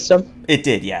into the system? It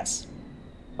did, yes.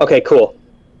 Okay, cool.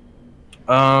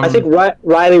 I think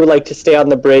Riley would like to stay on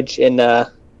the bridge and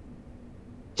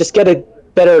just get a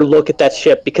better look at that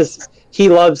ship, because he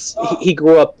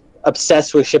grew up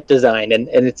obsessed with ship design, and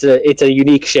it's a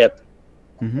unique ship.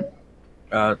 Mm-hmm.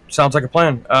 Sounds like a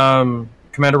plan.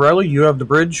 Commander Riley, you have the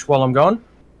bridge while I'm gone?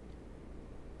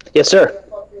 Yes, sir.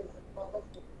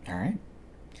 All right.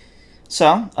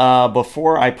 So,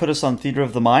 before I put us on Theater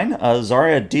of the Mind,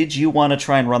 Zarya, did you want to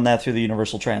try and run that through the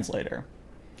Universal Translator?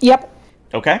 Yep.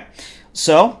 Okay.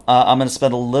 So, I'm going to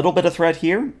spend a little bit of thread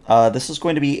here. This is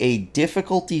going to be a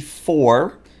difficulty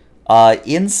 4,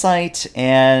 insight,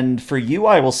 and for you,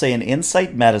 I will say an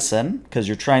insight medicine, because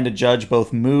you're trying to judge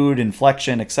both mood,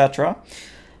 inflection, etc.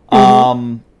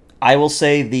 Mm-hmm. I will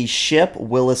say the ship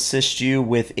will assist you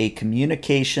with a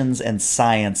communications and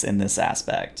science in this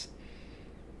aspect.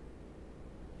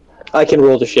 I can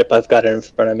roll the ship. I've got it in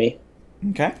front of me.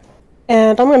 Okay.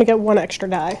 And I'm going to get 1 extra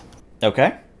die.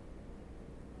 Okay.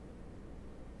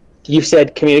 You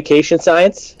said communication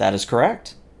science? That is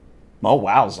correct. Oh,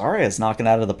 wow. Zarya is knocking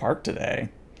out of the park today.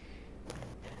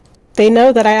 They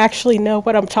know that I actually know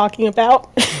what I'm talking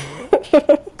about.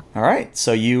 All right.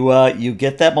 So you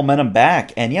get that momentum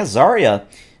back. And yeah, Zarya,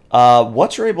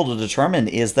 what you're able to determine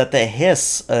is that the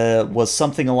hiss was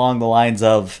something along the lines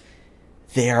of,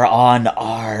 "They're on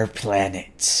our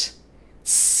planet."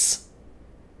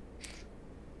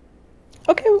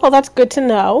 Okay, well, that's good to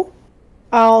know.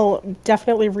 I'll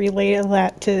definitely relay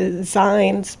that to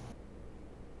Zines.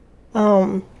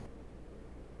 Not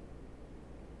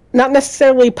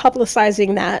necessarily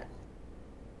publicizing that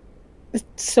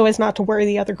so as not to worry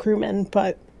the other crewmen,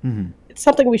 but it's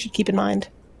something we should keep in mind.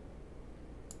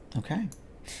 Okay.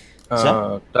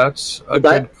 That's a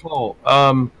good call.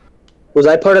 Was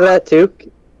I part of that too?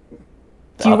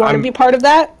 Do you want to be part of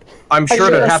that? I'm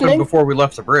sure it happened before we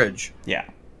left the bridge. Yeah.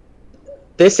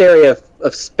 This area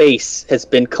of space has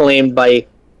been claimed by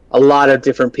a lot of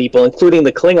different people, including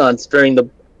the Klingons during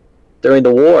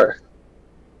the war.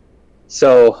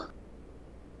 So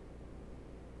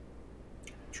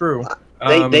true.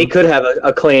 They could have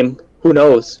a claim. Who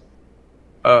knows?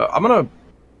 I'm gonna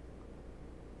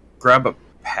grab a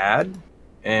pad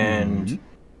and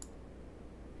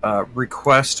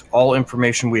request all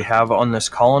information we have on this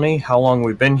colony, how long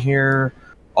we've been here,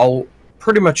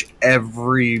 pretty much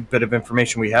every bit of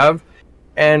information we have,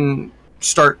 and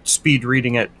start speed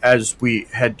reading it as we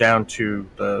head down to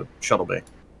the shuttle bay.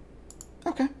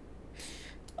 Okay.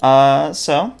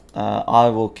 So I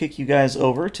will kick you guys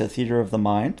over to Theater of the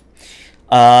Mind.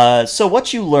 So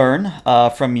what you learn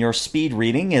from your speed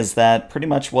reading is that pretty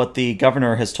much what the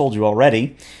governor has told you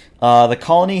already. The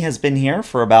colony has been here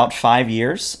for about 5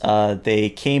 years.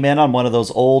 They came in on one of those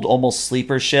old, almost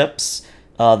sleeper ships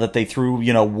that they threw,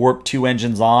 warp 2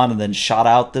 engines on and then shot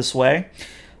out this way.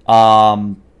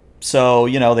 So,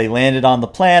 they landed on the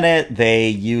planet. They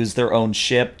used their own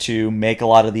ship to make a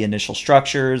lot of the initial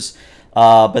structures.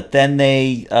 But then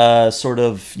they sort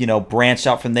of, branched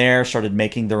out from there, started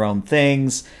making their own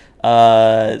things.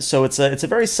 So it's a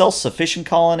very self-sufficient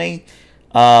colony,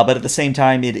 but at the same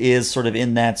time, it is sort of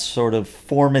in that sort of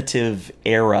formative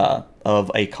era of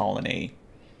a colony.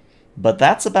 But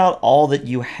that's about all that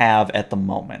you have at the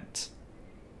moment.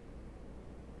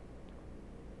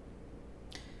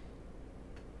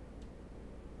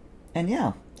 And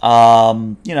yeah,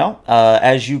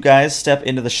 as you guys step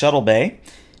into the shuttle bay,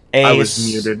 I was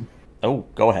muted. Oh,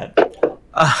 go ahead.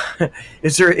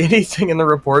 Is there anything in the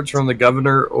reports from the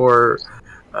governor or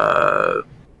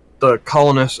the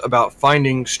colonists about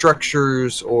finding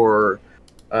structures or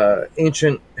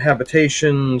ancient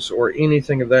habitations or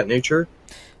anything of that nature?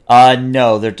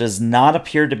 No, there does not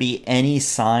appear to be any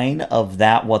sign of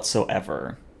that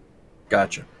whatsoever.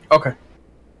 Gotcha. Okay.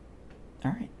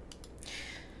 All right.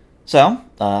 So,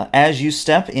 as you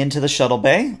step into the shuttle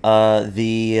bay, I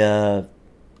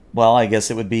guess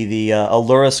it would be the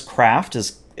Allurus craft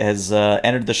has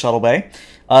entered the shuttle bay.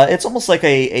 It's almost like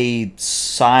a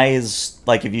size,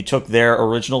 like if you took their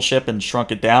original ship and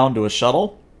shrunk it down to a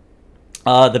shuttle.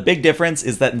 The big difference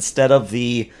is that instead of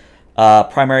the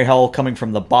primary hull coming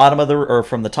from the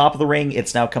from the top of the ring,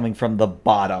 it's now coming from the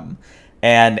bottom.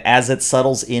 And as it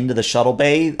settles into the shuttle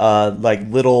bay, like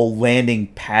little landing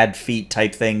pad feet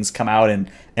type things come out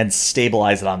and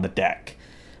stabilize it on the deck.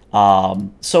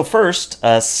 So first,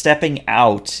 stepping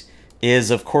out is,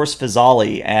 of course,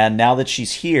 Fizali. And now that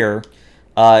she's here,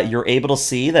 you're able to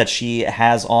see that she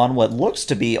has on what looks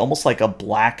to be almost like a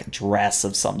black dress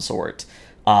of some sort.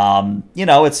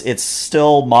 It's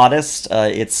still modest.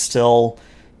 It's still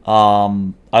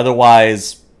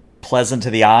otherwise pleasant to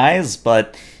the eyes,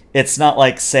 but it's not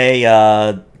like, say,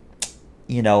 a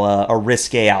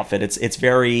risque outfit. It's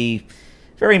very,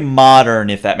 very modern,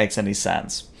 if that makes any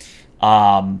sense.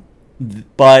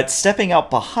 But stepping out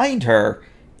behind her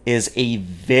is a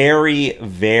very,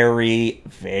 very,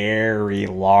 very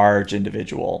large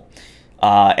individual.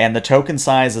 And the token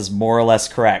size is more or less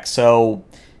correct. So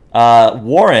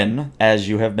Warren, as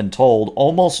you have been told,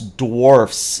 almost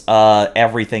dwarfs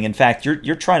everything. In fact,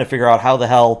 you're trying to figure out how the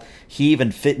hell he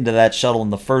even fit into that shuttle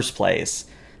in the first place.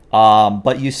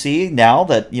 But you see now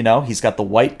that, he's got the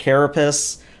white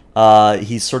carapace.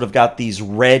 He's sort of got these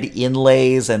red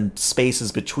inlays, and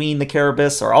spaces between the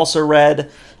carapace are also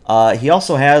red. He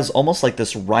also has almost like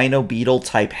this rhino beetle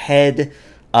type head.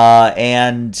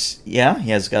 And yeah,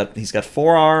 he's got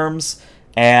 4 arms.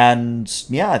 And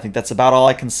yeah, I think that's about all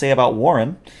I can say about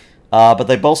Warren. But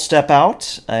they both step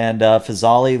out, and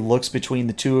Fizali looks between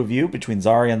the two of you, between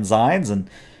Zarya and Zines, and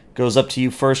goes up to you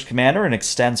first, Commander, and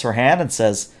extends her hand and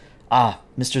says, Mr.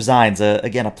 Zines,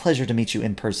 again, a pleasure to meet you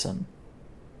in person.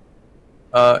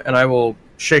 And I will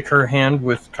shake her hand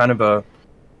with kind of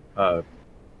a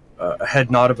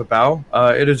head nod of a bow.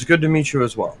 It is good to meet you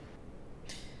as well.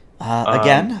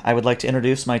 Again, I would like to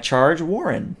introduce my charge,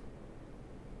 Warren.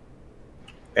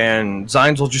 And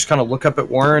Zines will just kind of look up at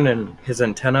Warren, and his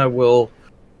antenna will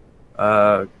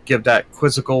give that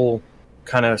quizzical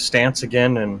kind of stance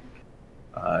again. And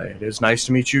it is nice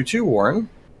to meet you too, Warren.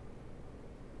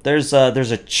 There's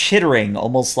a chittering,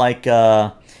 almost like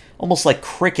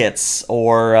crickets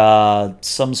or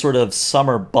some sort of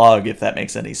summer bug, if that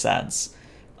makes any sense.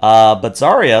 But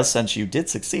Zarya, since you did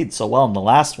succeed so well in the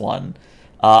last one,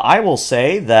 I will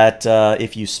say that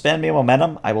if you spend me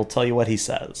momentum, I will tell you what he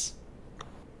says.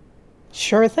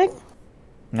 Sure thing.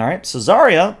 All right, so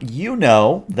Zarya, you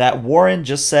know that Warren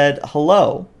just said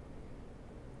hello.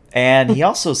 And he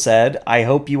also said, I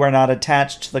hope you are not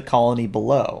attached to the colony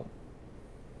below.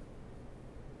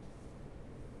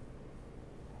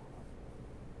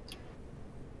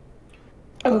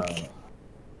 Okay.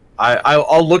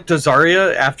 I'll look to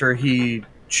Zarya after he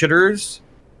chitters.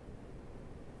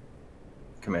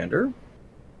 Commander?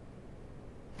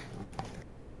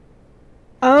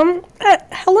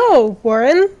 Hello,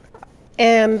 Warren.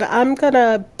 And I'm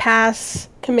gonna pass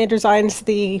Commander Zines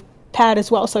the pad as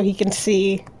well so he can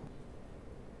see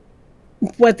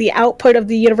what the output of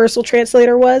the Universal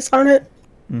Translator was on it.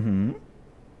 Mm-hmm.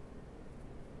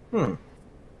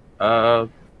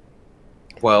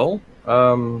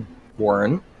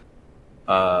 Warren,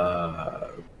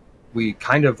 we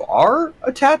kind of are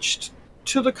attached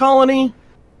to the colony,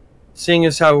 seeing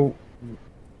as how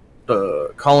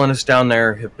the colonists down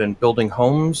there have been building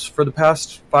homes for the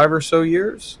past 5 or so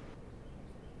years.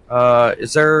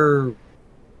 Is there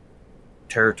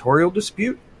territorial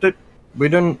dispute that we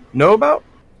didn't know about?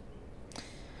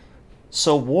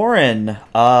 So Warren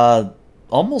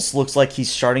almost looks like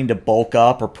he's starting to bulk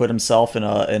up or put himself in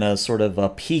a sort of a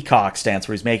peacock stance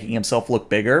where he's making himself look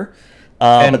bigger.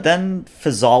 But then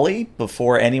Fazali,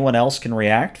 before anyone else can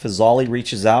react, Fazali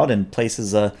reaches out and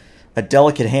places a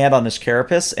delicate hand on his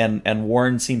carapace, and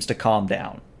Warren seems to calm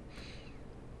down.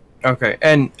 Okay,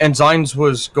 and Zines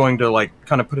was going to like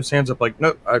kind of put his hands up, like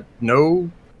no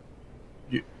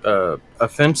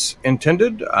offense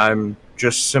intended. I'm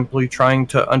just simply trying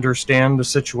to understand the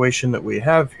situation that we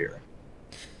have here.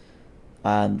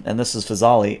 And this is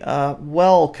Fazali.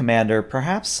 Well, Commander,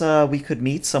 perhaps we could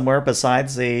meet somewhere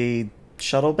besides a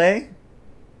shuttle bay?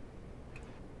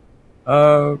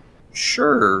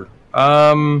 Sure.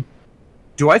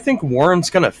 Do I think Warren's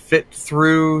gonna fit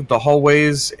through the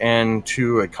hallways and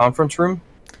to a conference room?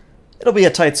 It'll be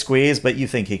a tight squeeze, but you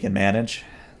think he can manage?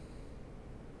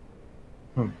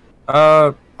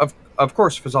 Of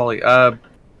course, Fazali.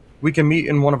 We can meet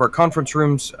in one of our conference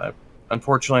rooms.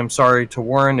 Unfortunately, I'm sorry to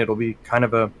Warren. It'll be kind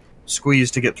of a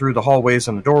squeeze to get through the hallways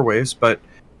and the doorways, but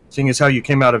seeing as how you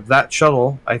came out of that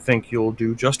shuttle, I think you'll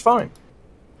do just fine.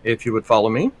 If you would follow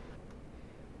me.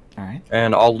 All right.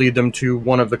 And I'll lead them to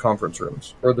one of the conference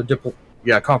rooms. Or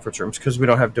the conference rooms, because we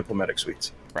don't have diplomatic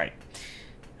suites. Right.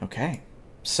 Okay.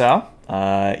 So,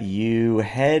 you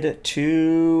head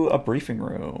to a briefing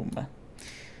room.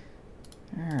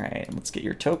 All right, let's get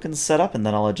your tokens set up, and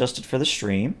then I'll adjust it for the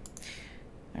stream.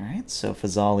 All right, so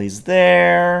Fazali's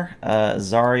there.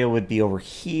 Zarya would be over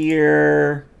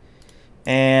here.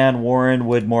 And Warren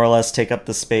would more or less take up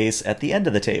the space at the end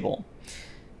of the table.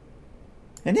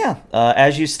 And yeah,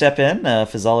 as you step in,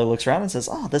 Fazali looks around and says,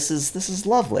 "Oh, this is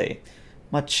lovely.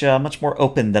 Much more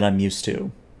open than I'm used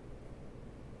to."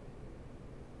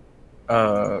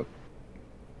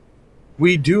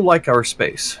 We do like our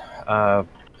space.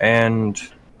 And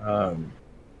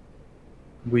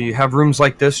we have rooms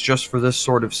like this just for this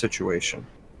sort of situation.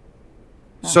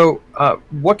 Oh. So,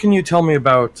 what can you tell me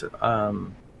about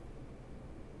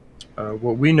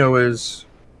what we know is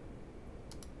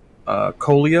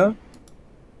Colia?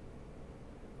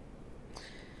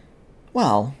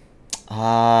 Well,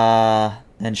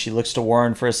 and she looks to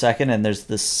Warren for a second, and there's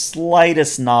the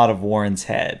slightest nod of Warren's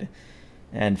head.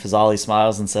 And Fazali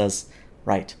smiles and says,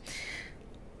 "Right.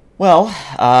 Well,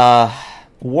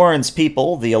 Warren's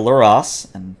people, the Aluras,"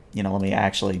 and, let me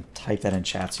actually type that in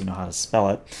chat so you know how to spell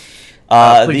it.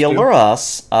 The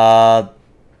Aluras,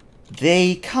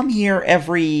 they come here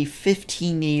every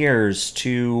 15 years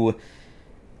to,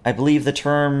 I believe the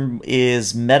term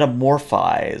is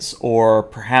metamorphize, or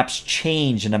perhaps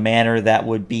change in a manner that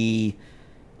would be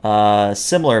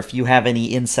similar if you have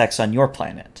any insects on your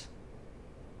planet.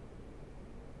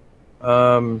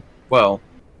 Well,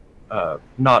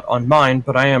 not on mine,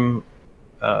 but I am.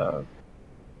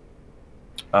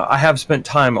 I have spent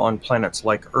time on planets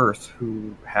like Earth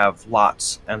who have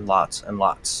lots and lots and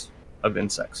lots of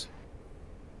insects.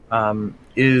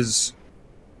 Is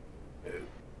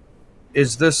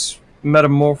this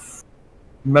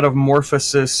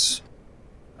metamorphosis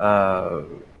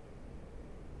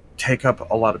take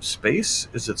up a lot of space?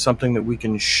 Is it something that we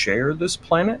can share this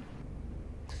planet?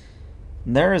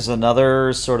 There is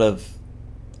another sort of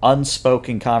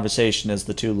unspoken conversation as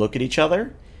the two look at each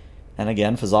other. And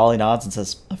again, Fazali nods and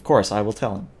says, "Of course, I will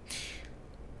tell him."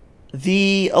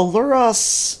 The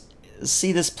Aluras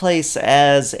see this place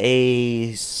as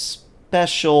a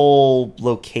special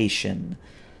location.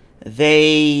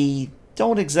 They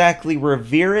don't exactly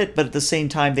revere it, but at the same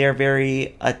time, they are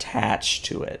very attached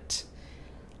to it.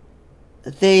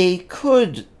 They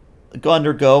could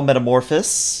undergo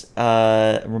metamorphosis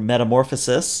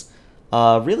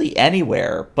really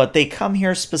anywhere, but they come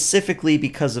here specifically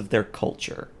because of their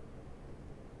culture.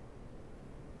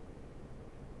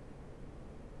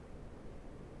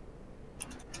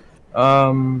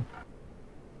 And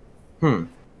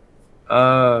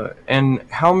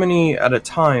how many at a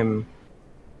time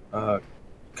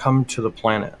come to the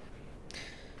planet?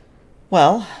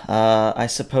 Well, I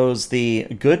suppose the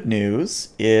good news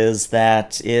is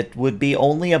that it would be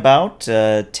only about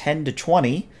 10 to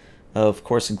 20, of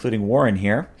course including Warren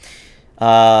here.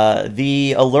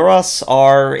 The Aluras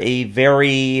are a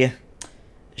very,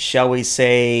 shall we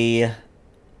say,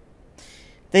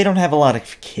 they don't have a lot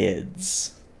of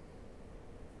kids.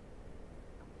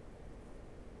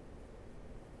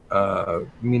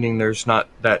 Meaning there's not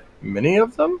that many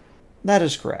of them? That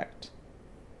is correct.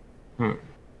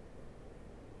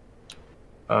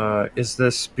 Is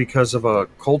this because of a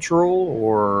cultural,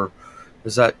 or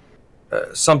is that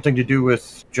something to do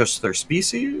with just their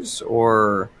species,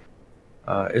 or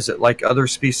is it like other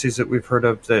species that we've heard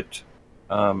of that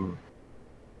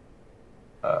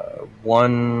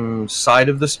one side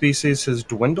of the species has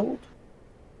dwindled?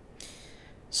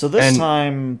 So this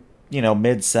time,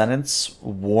 mid-sentence,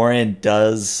 Warren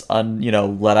does,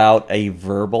 let out a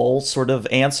verbal sort of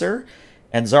answer.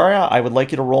 And Zarya, I would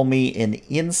like you to roll me an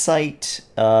insight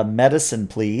medicine,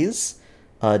 please.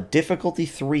 Difficulty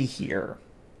 3 here.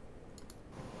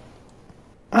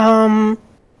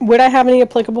 Would I have any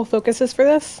applicable focuses for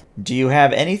this? Do you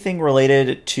have anything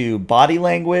related to body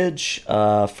language,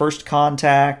 first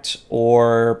contact,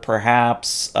 or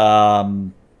perhaps what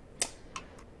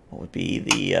would be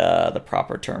the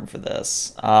proper term for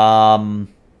this? I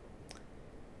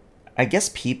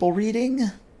guess people reading?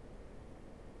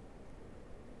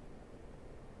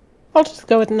 I'll just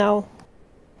go with no.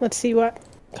 Let's see what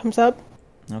comes up.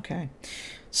 Okay.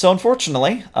 So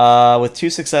unfortunately, with 2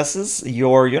 successes,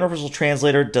 your universal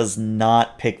translator does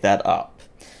not pick that up.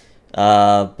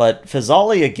 But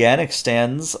Fazali again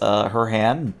extends her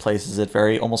hand and places it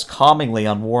very almost calmingly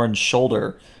on Warren's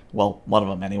shoulder. Well, one of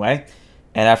them anyway.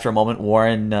 And after a moment,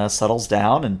 Warren settles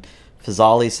down, and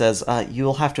Fazali says,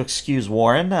 "You'll have to excuse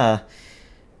Warren.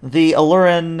 The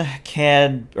Allura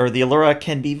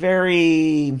can be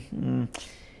very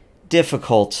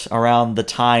difficult around the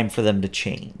time for them to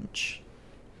change."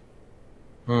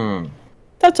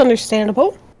 That's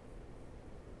understandable.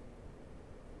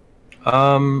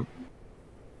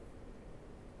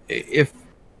 If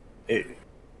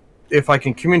I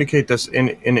can communicate this in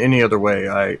any other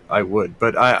way, I would.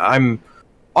 But I'm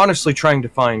honestly trying to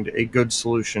find a good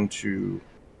solution to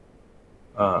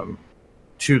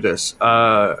this.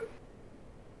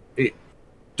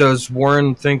 Does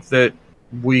Warren think that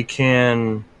we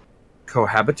can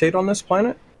cohabitate on this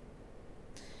planet?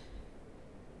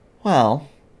 Well,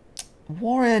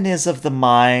 Warren is of the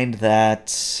mind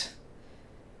that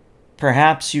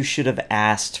perhaps you should have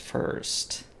asked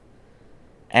first.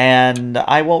 And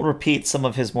I won't repeat some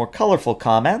of his more colorful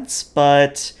comments,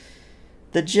 but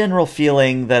the general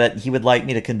feeling that he would like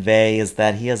me to convey is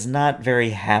that he is not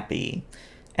very happy,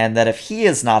 and that if he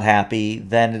is not happy,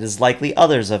 then it is likely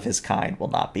others of his kind will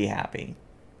not be happy.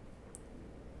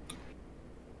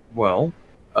 Well,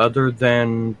 other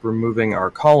than removing our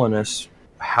colonists,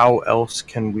 how else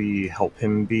can we help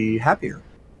him be happier?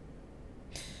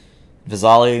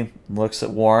 Vizali looks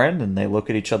at Warren, and they look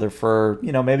at each other for,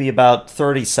 maybe about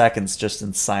 30 seconds just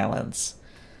in silence.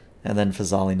 And then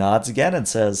Vizali nods again and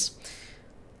says,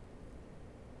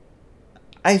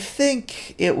 "I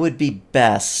think it would be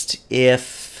best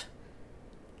if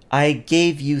I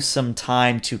gave you some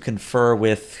time to confer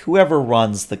with whoever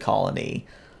runs the colony.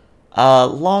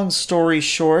 Long story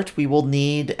short, we will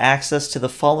need access to the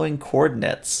following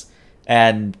coordinates."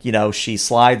 And, she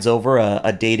slides over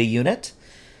a data unit,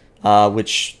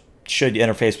 which should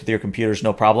interface with your computers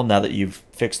no problem now that you've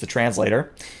fixed the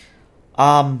translator.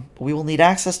 We will need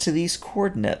access to these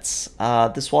coordinates.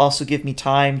 This will also give me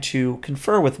time to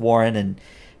confer with Warren and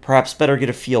perhaps better get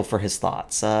a feel for his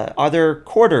thoughts. Are there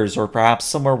quarters or perhaps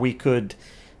somewhere we could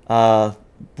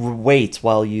wait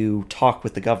while you talk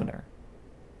with the governor?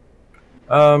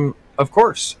 Of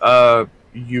course.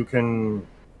 You can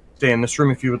stay in this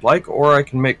room if you would like, or I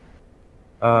can make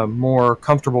more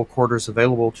comfortable quarters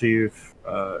available to you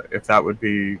if that would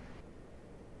be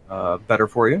better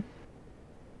for you.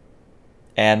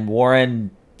 And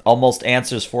Warren almost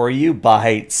answers for you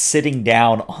by sitting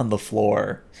down on the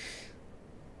floor.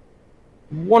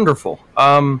 Wonderful.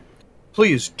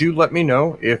 Please do let me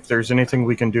know if there's anything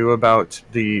we can do about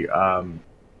the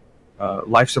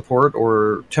life support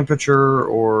or temperature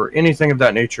or anything of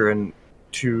that nature, and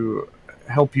to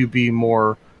help you be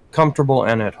more comfortable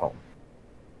and at home.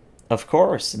 Of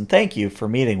course, and thank you for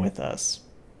meeting with us.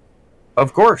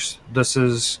 Of course. This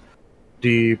is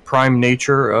the prime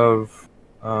nature of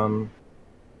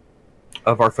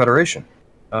our Federation.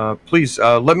 Please,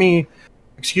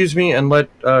 excuse me, and let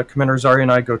Commander Zari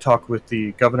and I go talk with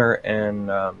the governor and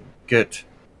get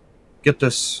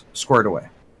this squared away.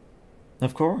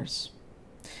 Of course.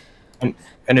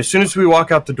 And as soon as we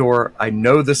walk out the door, I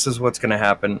know this is what's going to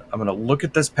happen. I'm going to look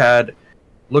at this pad,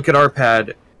 look at our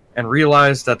pad, and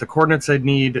realize that the coordinates I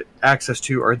need access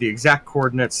to are the exact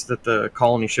coordinates that the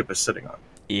colony ship is sitting on.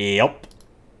 Yep.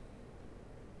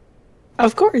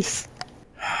 Of course.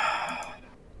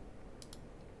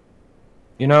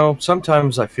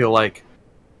 Sometimes I feel like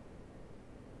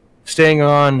staying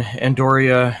on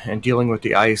Andoria and dealing with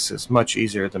the ice is much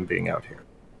easier than being out here.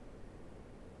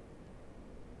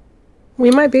 We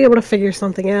might be able to figure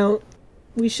something out.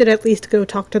 We should at least go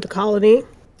talk to the colony,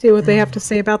 see what they have to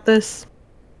say about this.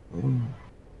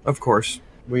 Of course.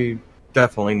 We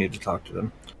definitely need to talk to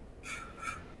them.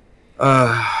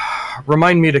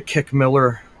 Remind me to kick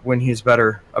Miller when he's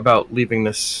better about leaving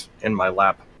this in my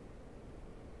lap.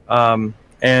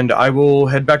 And I will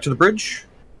head back to the bridge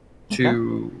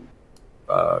to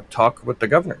talk with the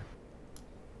governor.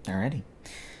 Alrighty.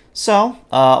 So,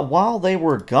 while they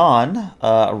were gone,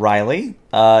 Riley,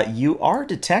 you are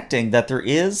detecting that there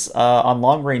is, on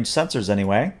long-range sensors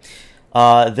anyway,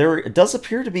 there does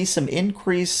appear to be some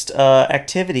increased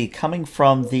activity coming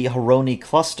from the Hiromi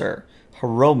cluster.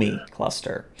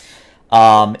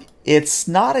 It's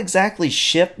not exactly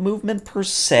ship movement per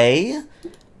se,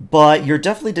 but you're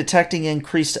definitely detecting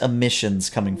increased emissions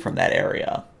coming from that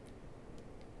area.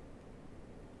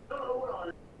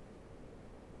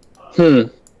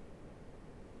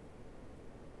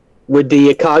 Would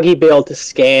the Akagi be able to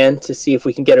scan to see if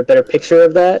we can get a better picture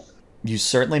of that? You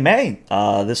certainly may.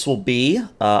 This will be,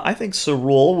 I think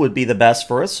Cerule would be the best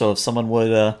for us, so if someone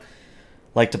would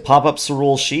like to pop up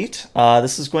Cerule's sheet,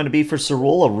 this is going to be for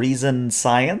Cerule, a reason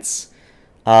science.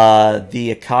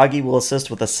 The Akagi will assist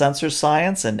with the sensor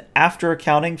science, and after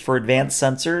accounting for advanced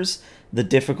sensors, the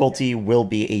difficulty will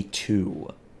be a 2.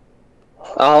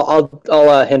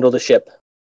 I'll handle the ship.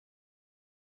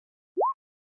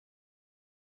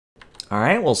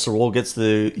 Alright, well, Cerule gets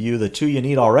you the 2 you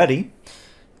need already.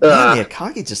 Man, the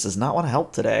Akagi just does not want to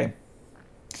help today.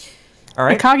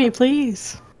 Alright. Akagi,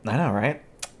 please. I know, right?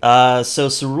 So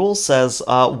Cerule says,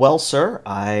 well, sir,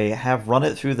 I have run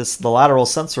it through the lateral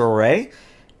sensor array,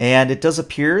 and it does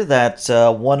appear that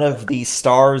one of the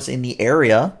stars in the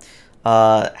area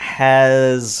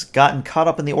has gotten caught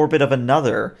up in the orbit of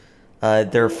another.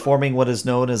 They're forming what is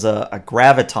known as a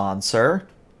graviton, sir.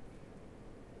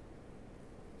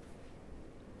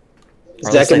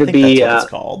 Is that going to be... That's what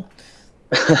it's called.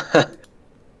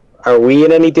 Are we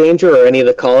in any danger, or any of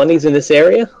the colonies in this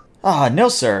area? No,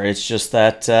 sir. It's just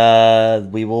that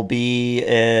we will be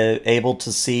able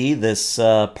to see this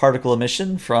particle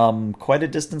emission from quite a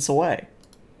distance away.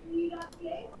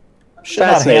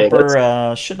 Should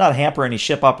not hamper any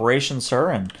ship operations, sir,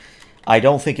 and I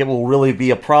don't think it will really be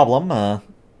a problem.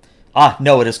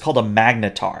 No, it is called a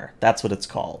magnetar. That's what it's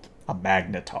called. A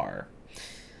magnetar.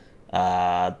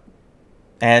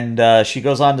 And she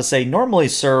goes on to say, normally,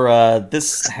 sir,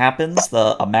 this happens,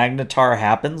 a magnetar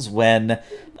happens when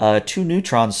 2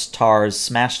 neutron stars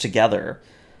smash together,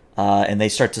 and they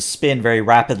start to spin very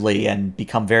rapidly and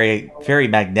become very, very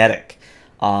magnetic.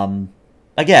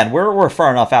 Again, we're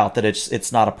far enough out that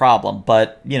it's not a problem,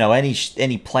 but, you know,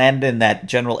 any planet in that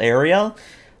general area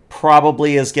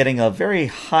probably is getting a very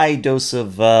high dose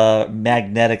of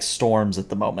magnetic storms at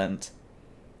the moment.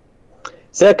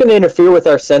 Is that going to interfere with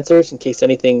our sensors in case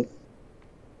anything...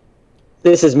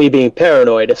 This is me being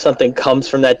paranoid. If something comes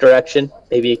from that direction,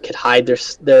 maybe it could hide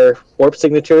their warp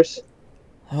signatures?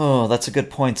 Oh, that's a good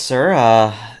point,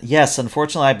 sir. Yes,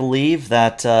 unfortunately, I believe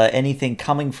that anything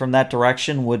coming from that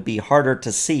direction would be harder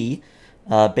to see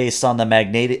based on the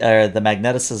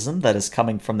magneticism that is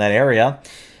coming from that area.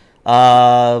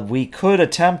 We could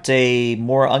attempt a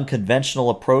more unconventional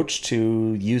approach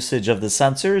to usage of the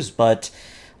sensors, but...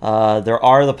 there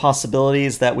are the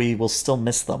possibilities that we will still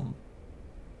miss them.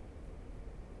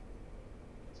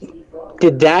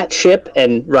 Did that ship,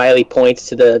 and Riley points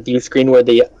to the view screen where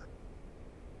the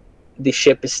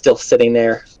ship is still sitting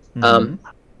there,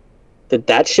 did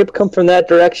that ship come from that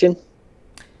direction?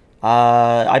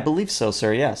 I believe so,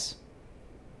 sir, yes.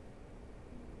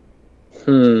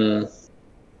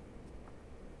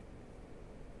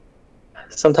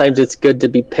 Sometimes it's good to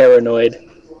be paranoid.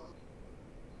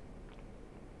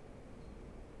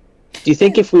 Do you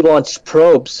think if we launched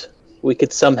probes, we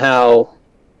could somehow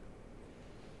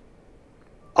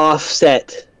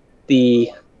offset the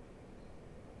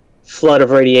flood of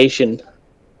radiation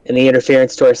and the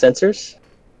interference to our sensors?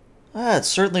 It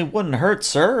certainly wouldn't hurt,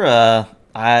 sir.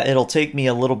 It'll take me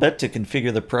a little bit to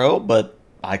configure the probe, but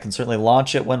I can certainly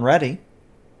launch it when ready.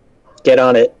 Get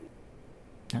on it.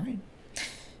 All right.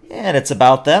 And it's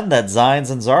about then that Zines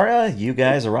and Zarya, you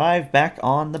guys arrive back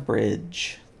on the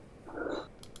bridge.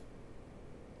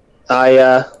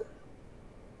 Riley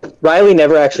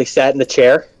never actually sat in the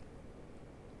chair.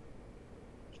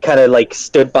 He kind of like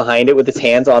stood behind it with his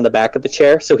hands on the back of the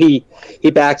chair. So he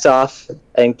backs off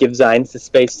and gives Zines the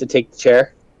space to take the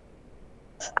chair.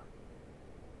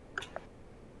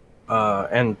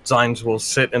 And Zines will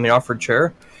sit in the offered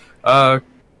chair.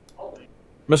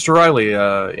 Mr. Riley,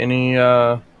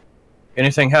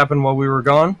 anything happened while we were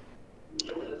gone?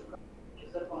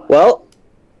 Well,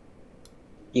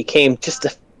 you came just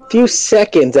a few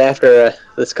seconds after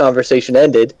this conversation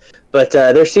ended, but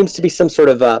there seems to be some sort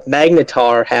of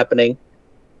magnetar happening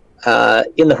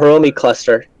in the Hiromi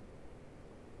cluster,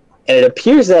 and it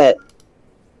appears that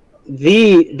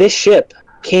this ship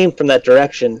came from that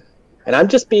direction. And I'm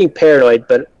just being paranoid,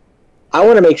 but I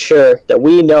want to make sure that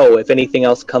we know if anything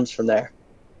else comes from there.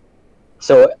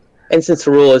 So Ensign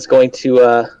Cerule is going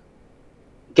to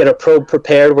get a probe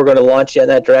prepared. We're going to launch it in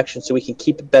that direction so we can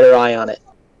keep a better eye on it.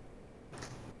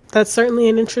 That's certainly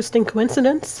an interesting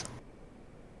coincidence.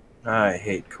 I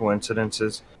hate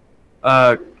coincidences.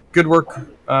 Good work,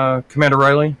 Commander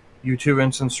Riley. You too,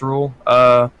 Ensign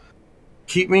Cerule.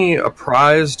 Keep me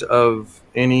apprised of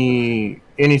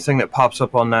anything that pops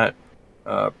up on that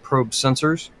probe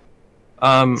sensors.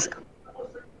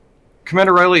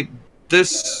 Commander Riley,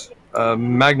 this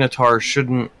magnetar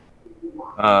shouldn't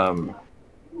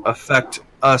affect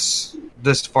us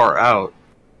this far out,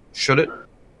 should it?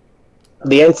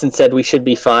 The ensign said we should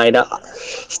be fine.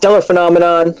 Stellar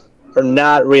phenomenon are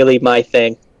not really my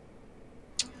thing.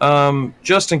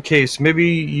 Just in case, maybe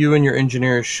you and your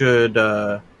engineers should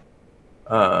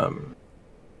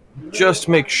just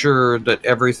make sure that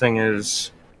everything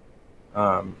is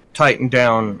tightened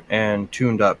down and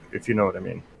tuned up, if you know what I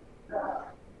mean.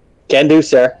 Can do,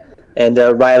 sir. And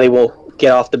Riley will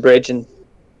get off the bridge and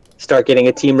start getting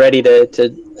a team ready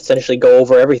to essentially go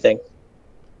over everything.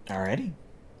 Alrighty.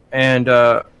 And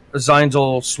Zines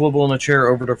will swivel in a chair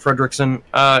over to Fredrickson.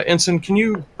 Ensign, can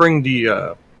you bring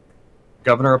the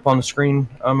governor up on the screen?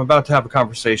 I'm about to have a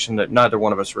conversation that neither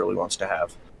one of us really wants to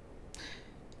have.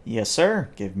 Yes, sir.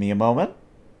 Give me a moment.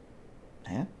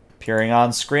 And appearing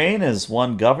on screen is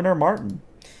one Governor Martin.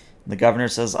 The governor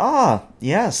says,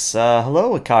 yes,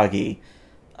 hello, Akagi.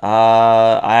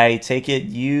 I take it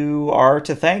you are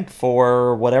to thank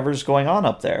for whatever's going on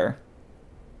up there.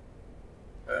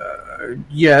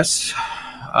 Yes.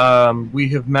 We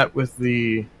have met with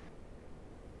the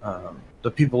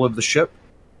people of the ship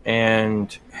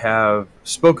and have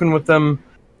spoken with them,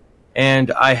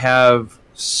 and I have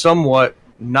somewhat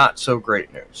not so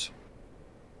great news.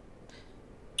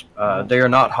 They are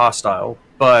not hostile,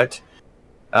 but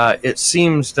it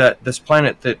seems that this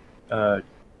planet that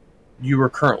you are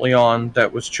currently on,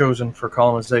 that was chosen for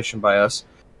colonization by us,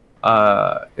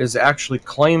 is actually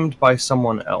claimed by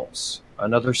someone else.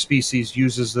 Another species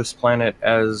uses this planet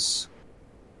as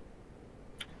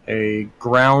a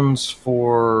grounds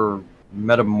for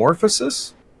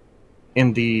metamorphosis,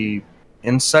 in the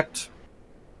insect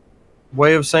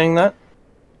way of saying that.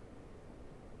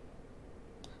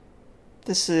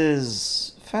 This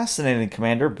is fascinating,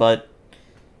 Commander, but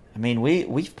I mean,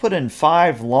 we've put in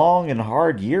 5 long and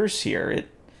hard years here.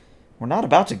 We're not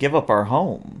about to give up our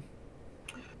home.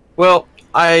 Well,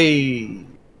 I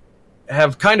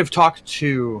have kind of talked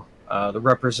to the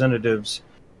representatives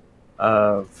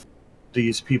of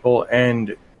these people,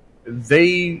 and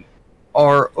they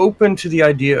are open to the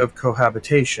idea of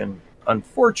cohabitation.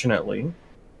 Unfortunately,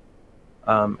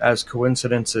 as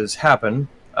coincidences happen,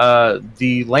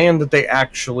 the land that they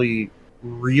actually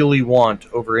really want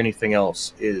over anything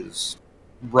else is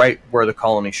right where the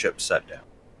colony ship set down.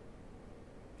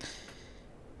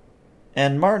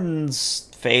 And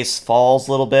Martin's face falls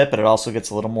a little bit, but it also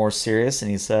gets a little more serious, and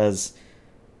he says,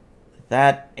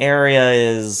 that area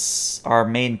is our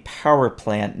main power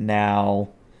plant now.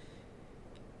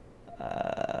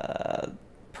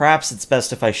 Perhaps it's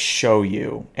best if I show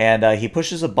you. And he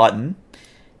pushes a button,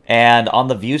 and on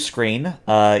the view screen,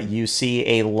 you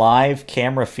see a live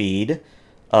camera feed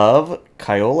of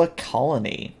Kyola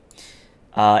Colony.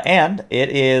 And it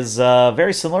is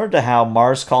very similar to how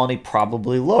Mars Colony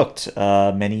probably looked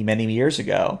many, many years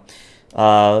ago.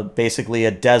 Basically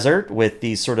a desert with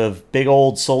these sort of big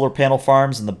old solar panel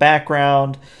farms in the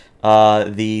background,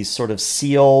 these sort of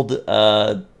sealed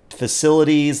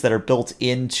facilities that are built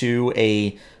into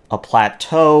a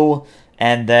plateau,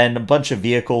 and then a bunch of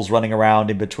vehicles running around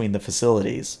in between the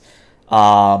facilities.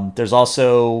 There's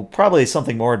also probably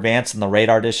something more advanced in the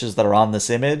radar dishes that are on this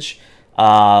image.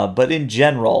 But in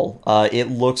general, it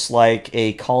looks like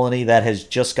a colony that has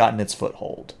just gotten its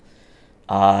foothold.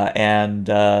 And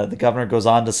the governor goes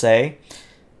on to say,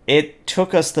 it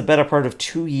took us the better part of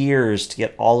 2 years to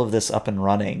get all of this up and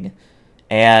running.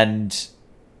 And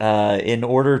in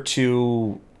order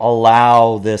to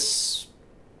allow this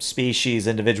species,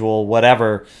 individual,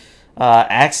 whatever,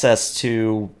 access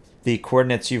to the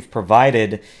coordinates you've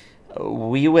provided,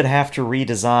 we would have to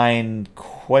redesign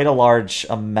quite a large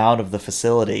amount of the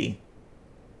facility,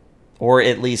 or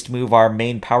at least move our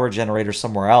main power generator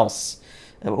somewhere else.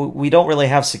 We don't really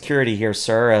have security here,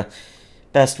 sir.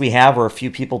 Best we have are a few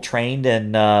people trained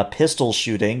in pistol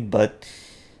shooting, but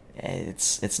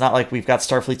it's not like we've got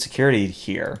Starfleet security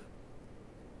here.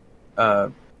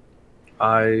 I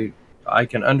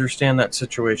can understand that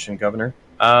situation, Governor.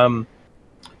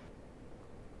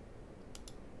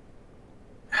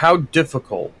 How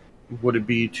difficult would it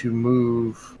be to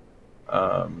move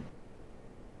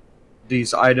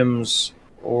these items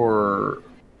or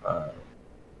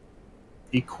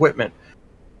equipment.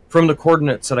 From the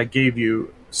coordinates that I gave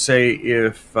you, say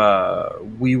if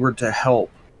we were to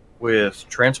help with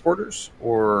transporters,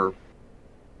 or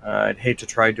I'd hate to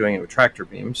try doing it with tractor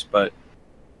beams, but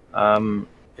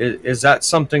is that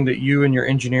something that you and your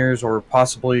engineers, or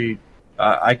possibly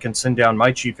I can send down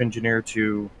my chief engineer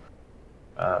to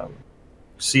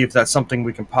see if that's something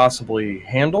we can possibly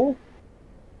handle?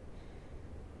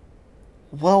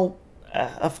 Well,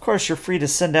 of course, you're free to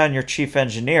send down your chief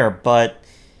engineer, but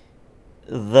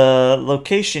the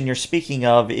location you're speaking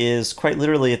of is quite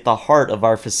literally at the heart of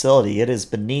our facility. It is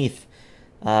beneath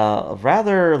a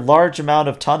rather large amount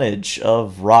of tonnage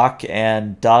of rock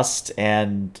and dust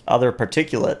and other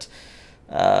particulate.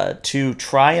 To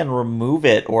try and remove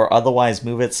it or otherwise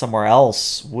move it somewhere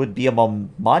else would be a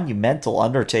monumental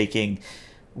undertaking.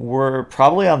 We're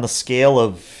probably on the scale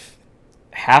of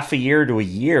half a year to a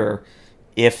year,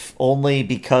 if only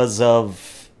because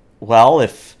of, well,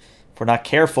 if we're not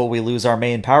careful, we lose our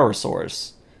main power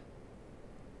source.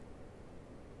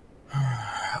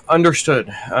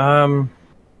 Understood.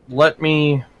 Let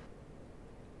me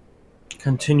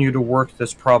continue to work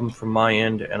this problem from my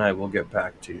end, and I will get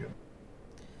back to you.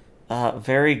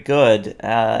 Very good.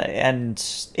 And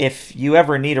if you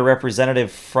ever need a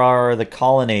representative for the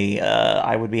colony,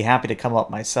 I would be happy to come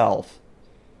up myself.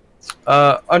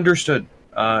 Understood.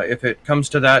 If it comes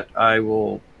to that, I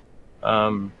will...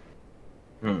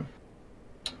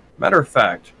 Matter of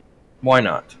fact, why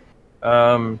not?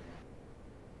 Do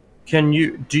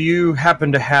you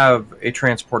happen to have a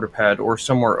transporter pad or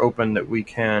somewhere open that we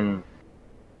can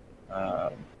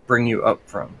bring you up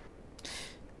from?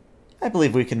 I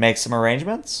believe we can make some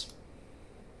arrangements.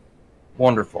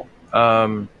 Wonderful.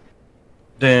 Then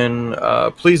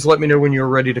please let me know when you're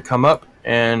ready to come up,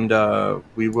 and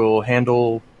we will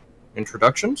handle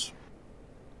introductions.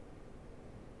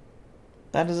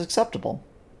 That is acceptable.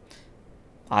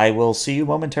 I will see you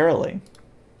momentarily.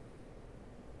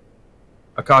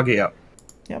 Akagi out.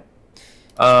 Yep.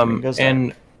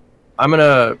 And I'm going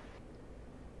to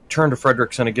turn to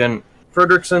Fredrickson again.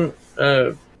 Fredrickson,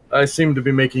 I seem to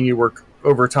be making you work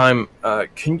overtime.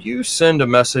 Can you send a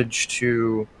message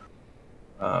to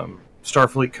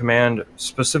Starfleet Command,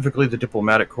 specifically the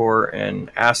Diplomatic Corps, and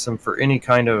ask them for any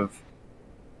kind of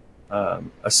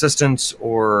assistance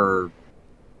or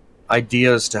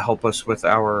ideas to help us with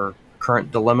our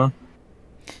current dilemma?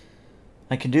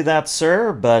 I can do that,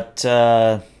 sir, but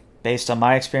based on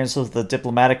my experience with the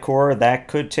Diplomatic Corps, that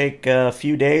could take a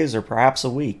few days or perhaps a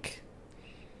week.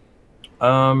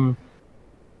 All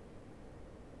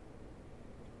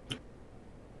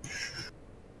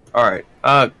right.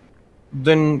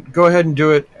 Then go ahead and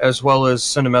do it, as well as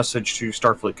send a message to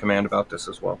Starfleet Command about this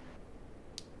as well.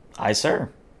 Aye, sir.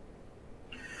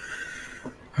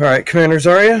 All right, Commander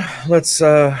Zarya, let's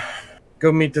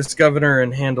go meet this governor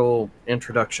and handle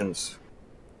introductions.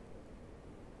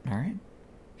 All right.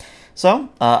 So,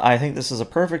 I think this is a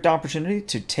perfect opportunity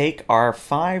to take our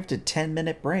 5 to 10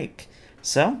 minute break.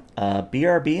 So,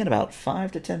 BRB in about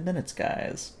 5 to 10 minutes,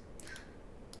 guys.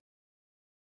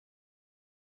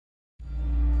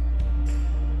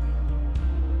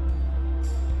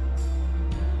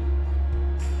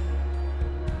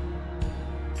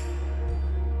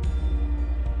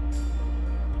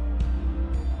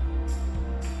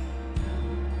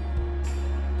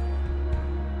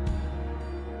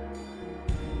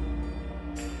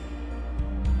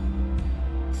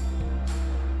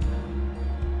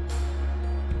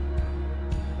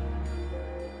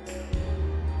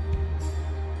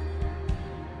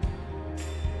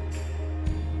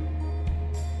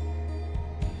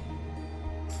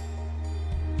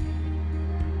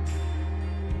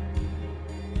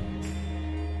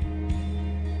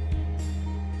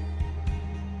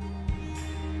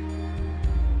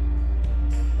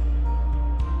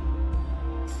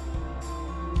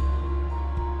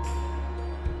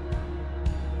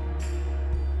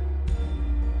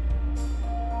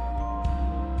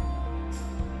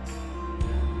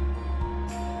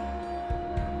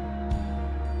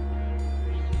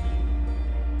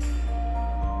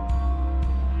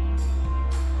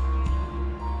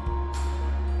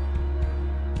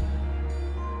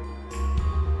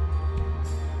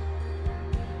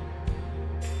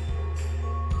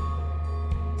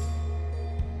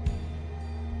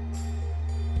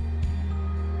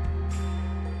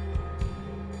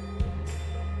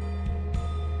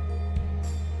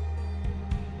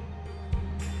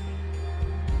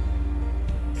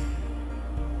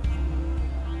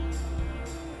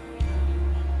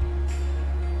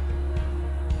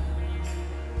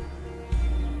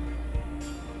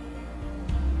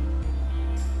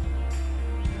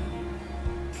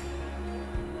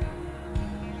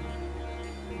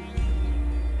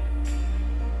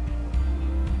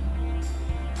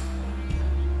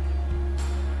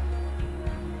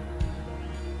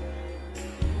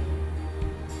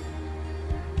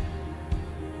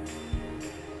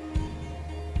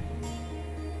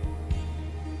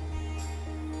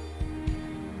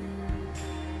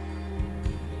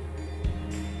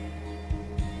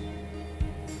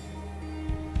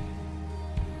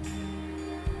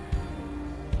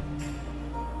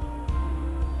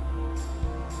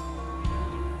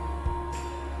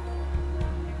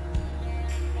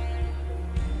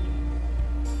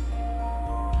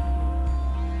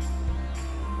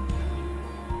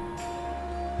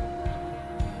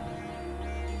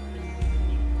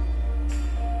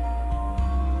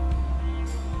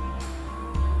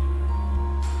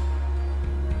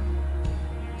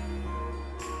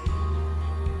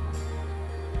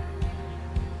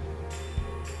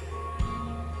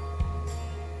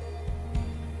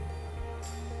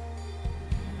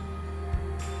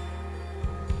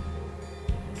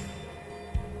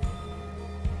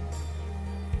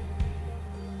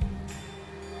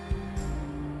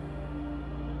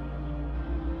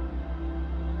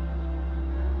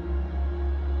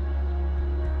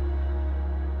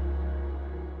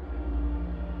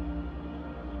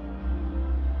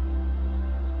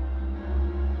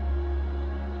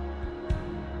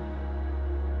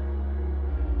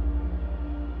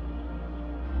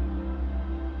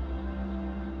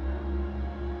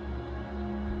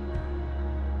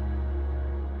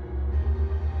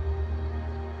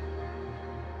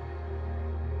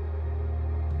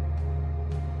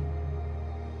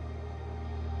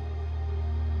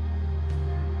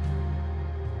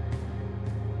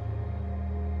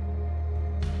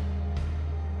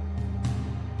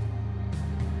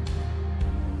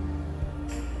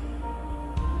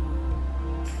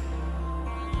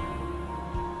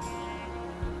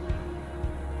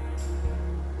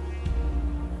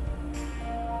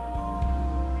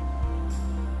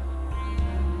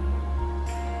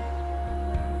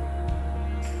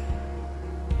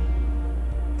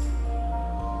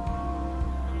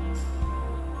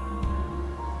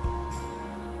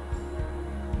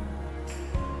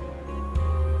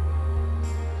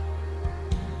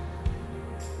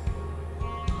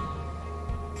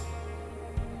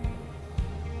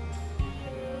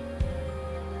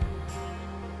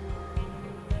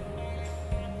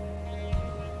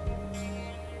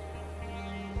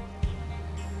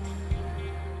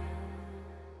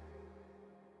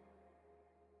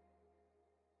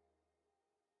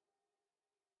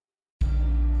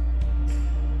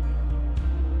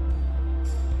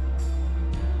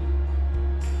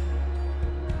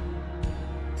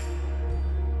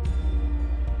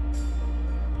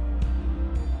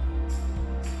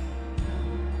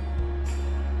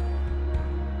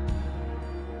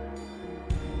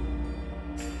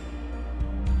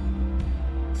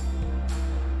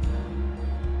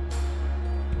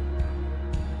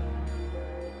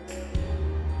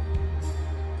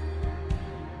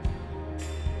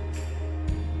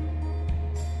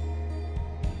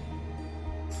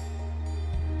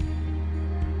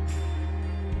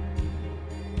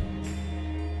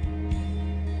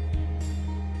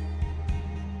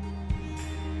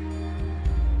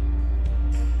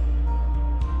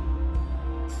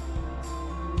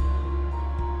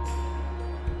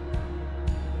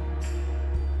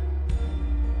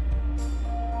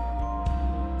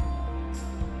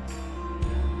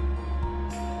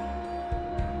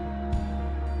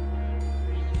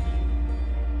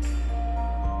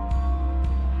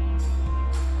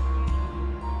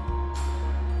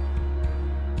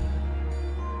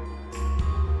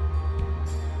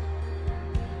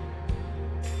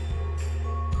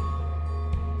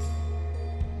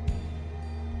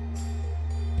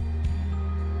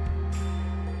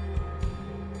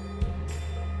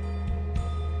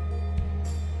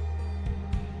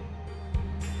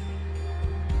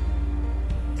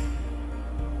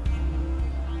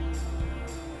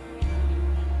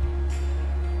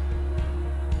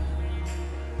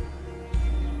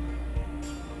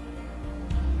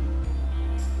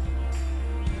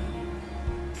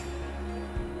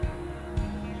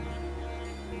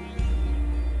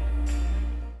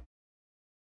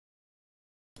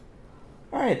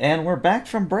 All right, and we're back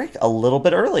from break a little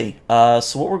bit early.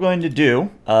 So what we're going to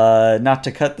do, not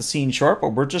to cut the scene short, but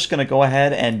we're just going to go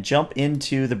ahead and jump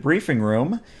into the briefing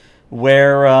room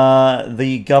where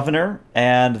the governor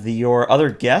and your other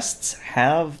guests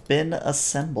have been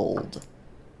assembled.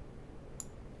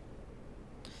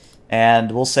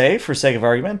 And we'll say, for sake of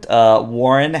argument,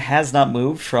 Warren has not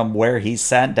moved from where he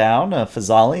sat down.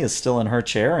 Fazali is still in her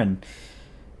chair, and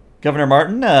Governor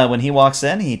Martin, when he walks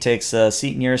in, he takes a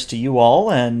seat nearest to you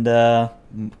all and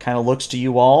kind of looks to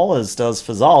you all, as does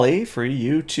Fazali, for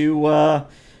you to,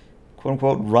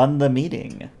 quote-unquote, run the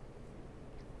meeting.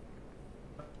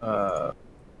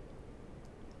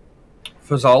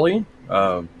 Fazali,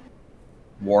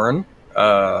 Warren,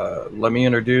 let me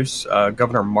introduce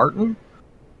Governor Martin,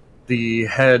 the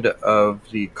head of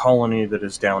the colony that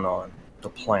is down on the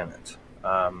planet.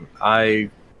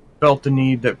 I felt the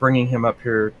need that bringing him up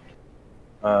here,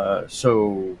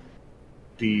 so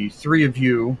the three of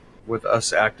you, with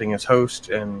us acting as host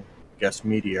and guest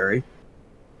mediary,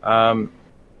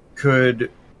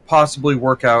 could possibly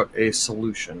work out a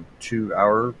solution to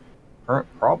our current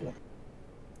problem.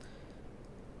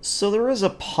 So there is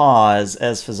a pause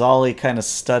as Fazali kind of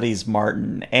studies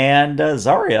Martin. And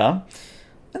Zarya,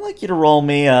 I'd like you to roll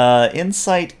me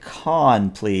Insight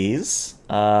Con, please.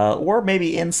 Or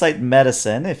maybe Insight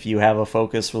Medicine if you have a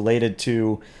focus related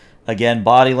to, again,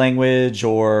 body language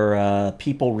or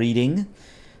people reading.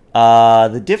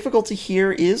 The difficulty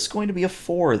here is going to be a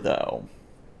 4, though.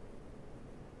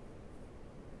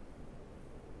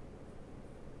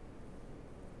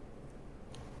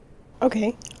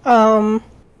 Okay. I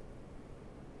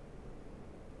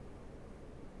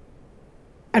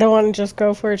don't want to just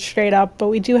go for it straight up, but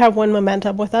we do have one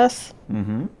momentum with us.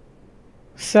 Mm-hmm.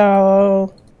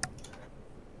 So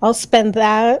I'll spend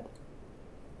that.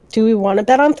 Do we want to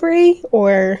bet on 3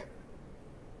 or?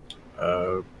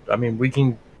 I mean, you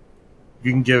can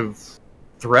give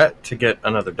threat to get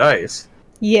another dice.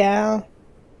 Yeah.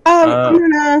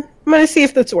 I'm gonna see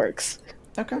if this works.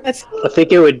 Okay. I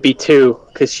think it would be 2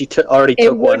 because she already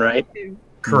took one, right?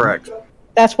 Correct.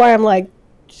 That's why I'm like,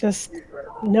 just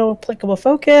no applicable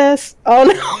focus. Oh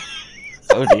no.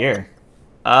 Oh dear.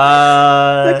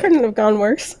 That couldn't have gone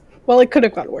worse. Well, it could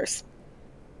have gone worse.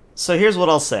 So here's what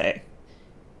I'll say.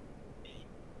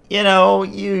 You know,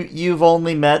 you've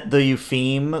only met the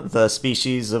Eupheme, the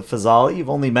species of Fazali. You've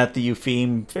only met the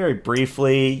Eupheme very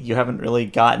briefly. You haven't really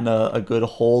gotten a good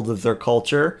hold of their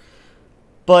culture.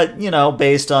 But, you know,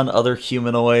 based on other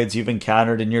humanoids you've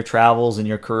encountered in your travels and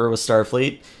your career with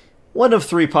Starfleet, one of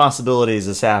 3 possibilities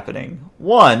is happening.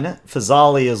 1,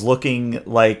 Fazali is looking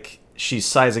like she's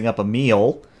sizing up a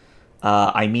meal.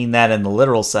 I mean that in the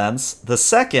literal sense. The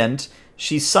 2nd,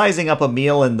 she's sizing up a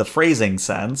meal in the phrasing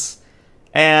sense.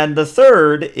 And the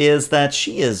 3rd is that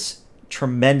she is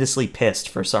tremendously pissed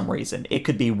for some reason. It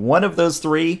could be one of those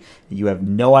 3, and you have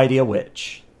no idea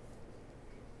which.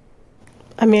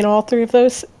 I mean, all 3 of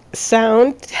those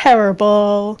sound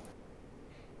terrible.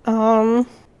 Yeah,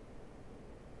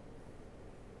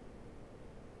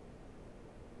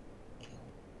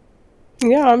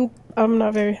 I'm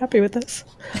not very happy with this.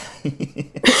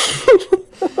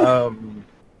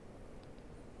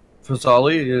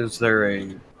 Fazali, is there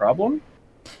a problem?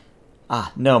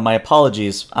 No, my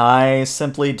apologies. I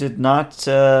simply did not,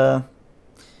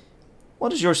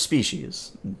 What is your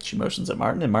species? She motions at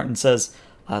Martin, and Martin says,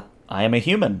 I am a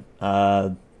human.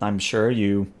 I'm sure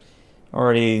you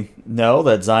already know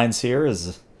that Zines here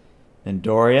is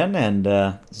Endorian, and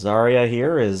Zarya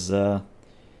here is a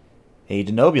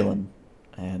Denobulan.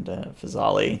 And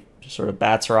Fazali just sort of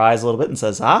bats her eyes a little bit and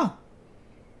says,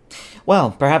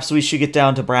 well, perhaps we should get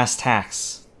down to brass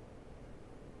tacks.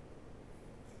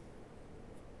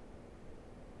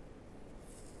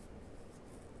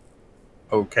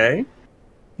 Okay.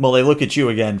 Well, they look at you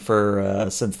again for,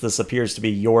 since this appears to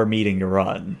be your meeting to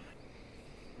run.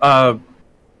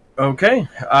 Okay.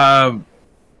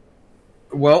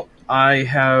 Well, I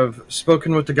have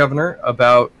spoken with the governor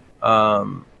about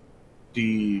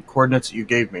the coordinates that you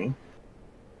gave me.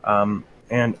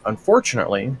 And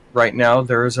unfortunately, right now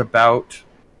there is about,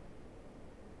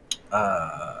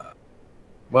 well,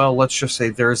 let's just say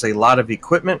there is a lot of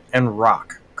equipment and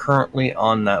rock currently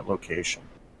on that location.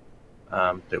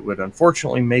 That would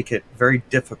unfortunately make it very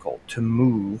difficult to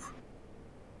move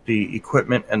the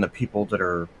equipment and the people that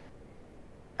are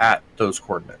at those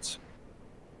coordinates.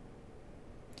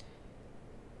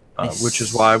 Which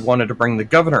is why I wanted to bring the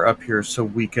governor up here so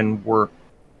we can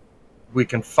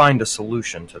find a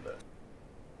solution to this.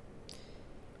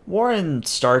 Warren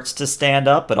starts to stand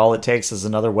up, but all it takes is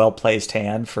another well-placed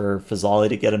hand for Fazali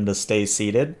to get him to stay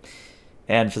seated.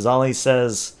 And Fazali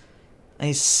says,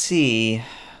 I see.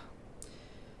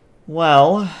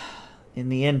 Well, in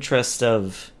the interest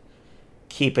of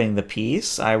keeping the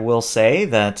peace, I will say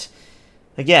that,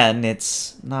 again,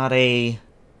 it's not a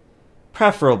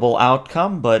preferable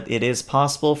outcome, but it is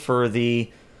possible for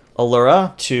the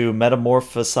Allura to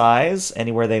metamorphosize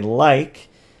anywhere they like.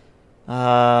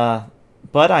 But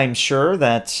I'm sure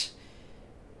that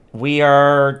we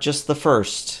are just the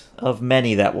first of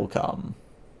many that will come.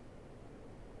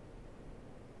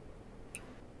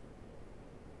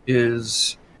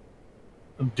 Is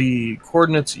the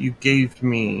coordinates you gave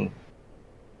me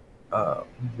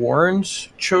Warren's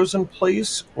chosen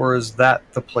place, or is that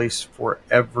the place for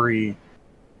every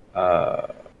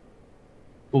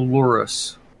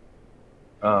Ulurus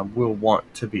will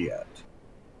want to be at?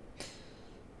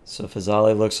 So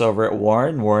Fazali looks over at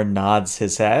Warren. Warren nods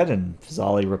his head, and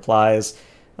Fazali replies,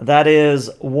 "That is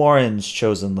Warren's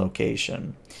chosen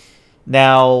location."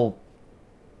 Now,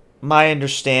 my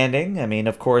understanding, I mean,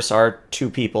 of course, our two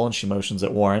people, and she motions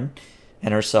at Warren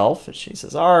and herself, and she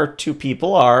says, our two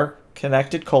people are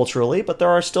connected culturally, but there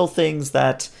are still things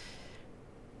that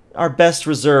are best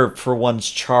reserved for one's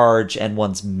charge and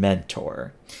one's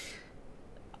mentor.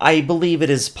 I believe it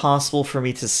is possible for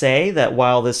me to say that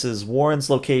while this is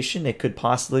Warren's location, it could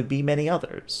possibly be many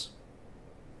others.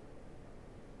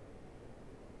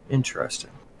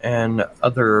 Interesting. And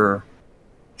other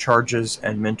charges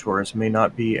and mentors may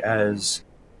not be as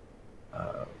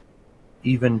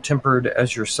even-tempered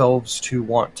as yourselves to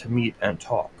want to meet and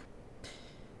talk.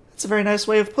 That's a very nice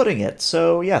way of putting it.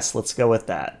 So yes, let's go with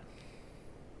that.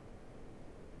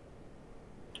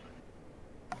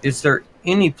 Is there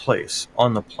any place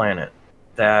on the planet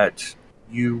that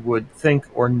you would think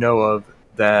or know of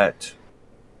that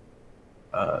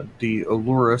the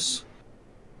Allurus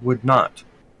would not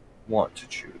want to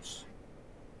choose?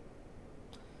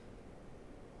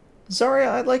 Zarya,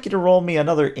 I'd like you to roll me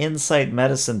another insight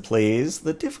medicine, please.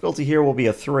 The difficulty here will be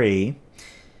a 3.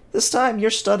 This time you're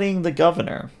studying the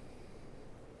governor.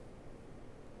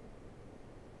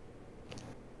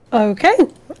 Okay.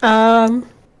 I'm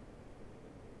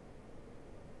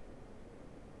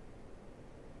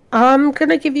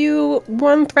gonna give you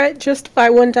one threat, justify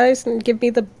one dice, and give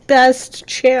me the best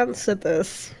chance at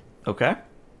this. Okay.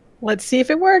 Let's see if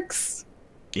it works.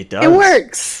 It does. It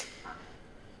works!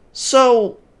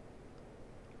 So,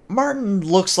 Martin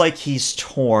looks like he's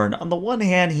torn. On the one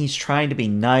hand, he's trying to be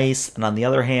nice, and on the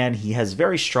other hand, he has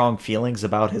very strong feelings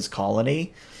about his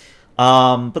colony.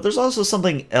 But there's also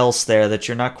something else there that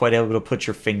you're not quite able to put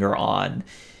your finger on.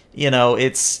 You know,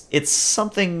 it's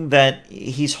something that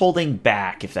he's holding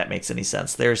back, if that makes any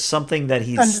sense. There's something that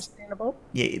he's... Understandable.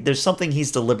 Yeah, there's something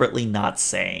he's deliberately not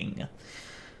saying.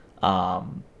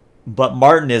 But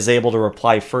Martin is able to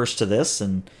reply first to this,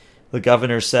 and the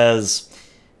governor says,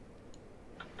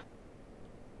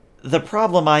 "The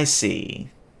problem I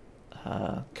see,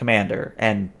 Commander,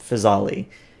 and Fazali,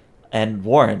 and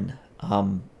Warren,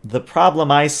 the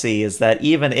problem I see is that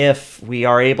even if we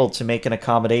are able to make an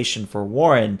accommodation for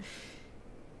Warren,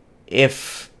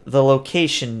 if the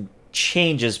location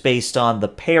changes based on the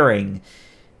pairing,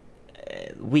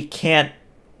 we can't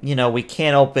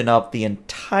open up the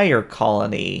entire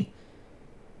colony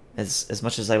as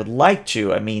much as I would like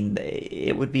to. I mean,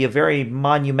 it would be a very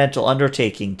monumental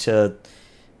undertaking to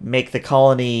make the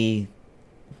colony,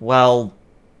 well,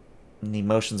 in the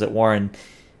emotions at Warren,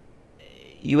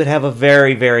 you would have a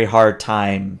very, very hard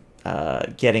time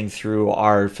getting through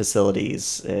our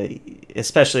facilities,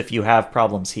 especially if you have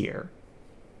problems here."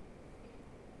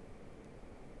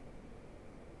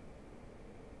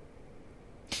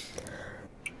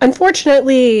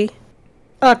 Unfortunately,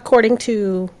 according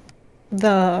to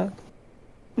the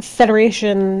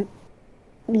Federation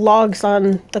logs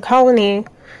on the colony,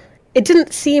 it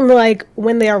didn't seem like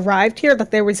when they arrived here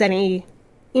that there was any,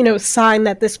 sign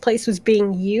that this place was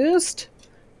being used,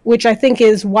 which I think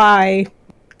is why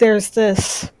there's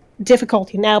this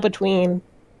difficulty now between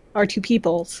our two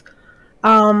peoples.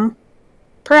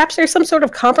 Perhaps there's some sort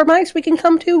of compromise we can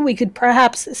come to. We could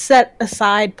perhaps set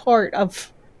aside part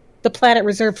of the planet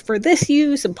reserved for this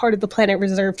use and part of the planet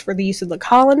reserved for the use of the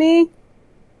colony.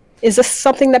 Is this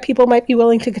something that people might be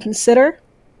willing to consider?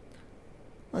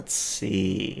 Let's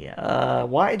see.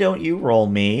 Why don't you roll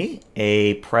me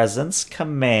a presence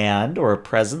command or a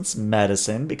presence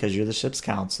medicine, because you're the ship's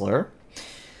counselor.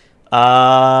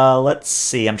 Let's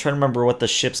see. I'm trying to remember what the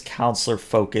ship's counselor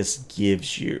focus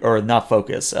gives you. Or not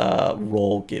focus,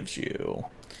 role gives you.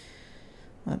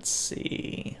 Let's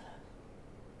see.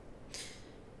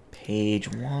 Page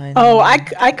 1. Oh,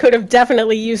 I could have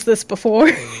definitely used this before.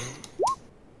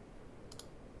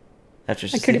 I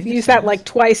could have used that like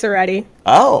twice already.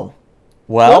 Oh,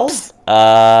 Well, Whoops.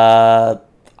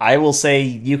 I will say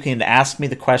you can ask me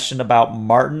the question about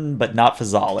Martin, but not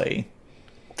Fazali.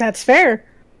 That's fair.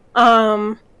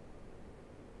 How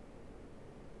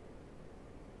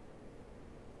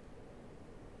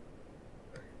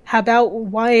about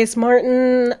why is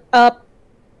Martin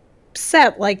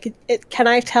upset? Like, can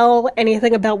I tell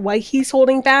anything about why he's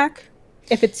holding back?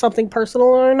 If it's something personal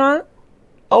or not?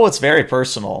 Oh, it's very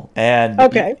personal, and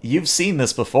Okay. you've seen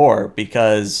this before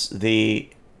because the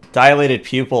dilated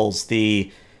pupils,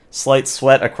 the slight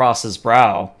sweat across his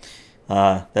brow,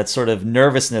 that sort of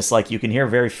nervousness, like you can hear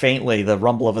very faintly the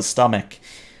rumble of his stomach.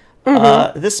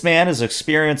 This man is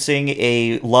experiencing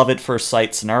a love at first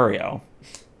sight scenario.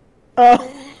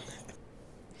 Oh.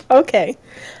 Okay.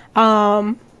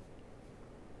 I'm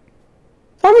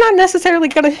not necessarily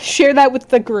going to share that with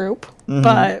the group,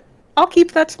 but I'll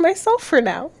keep that to myself for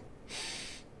now.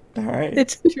 All right.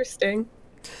 It's interesting.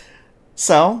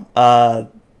 So,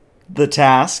 the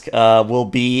task will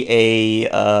be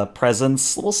a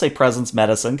presence, we'll say presence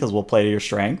medicine because we'll play to your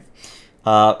strength.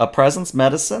 A presence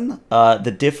medicine,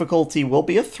 the difficulty will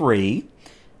be a 3.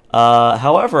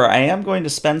 However, I am going to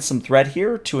spend some threat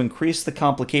here to increase the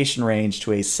complication range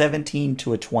to a 17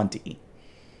 to a 20.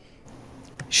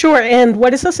 Sure, and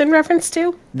what is this in reference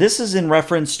to? This is in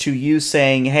reference to you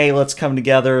saying, hey, let's come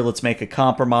together, let's make a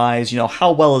compromise. You know,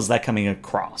 how well is that coming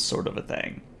across, sort of a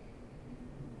thing.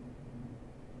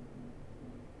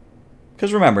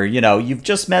 Because remember, you know, you've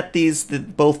just met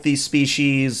both these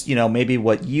species. You know, maybe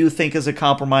what you think is a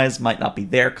compromise might not be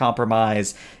their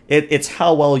compromise. It's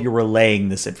how well you're relaying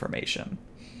this information.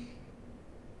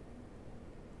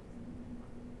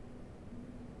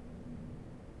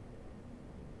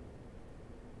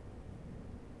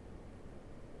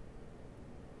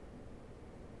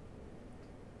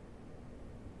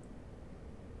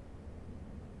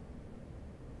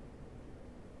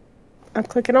 I'm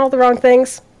clicking all the wrong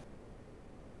things.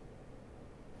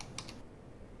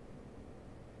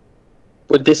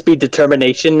 Would this be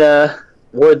determination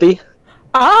worthy?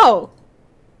 Oh!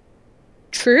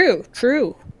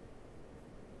 True.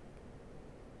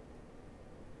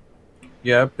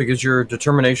 Yeah, because your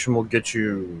determination will get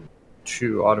you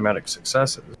 2 automatic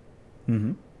successes.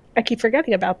 Mm-hmm. I keep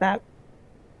forgetting about that.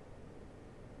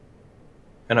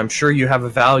 And I'm sure you have a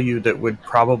value that would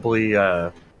probably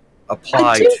apply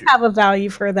I do to... have a value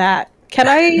for that. Can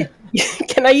I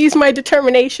can I use my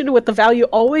determination with the value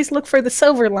always look for the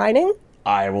silver lining?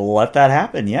 I will let that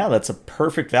happen. Yeah, that's a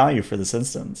perfect value for this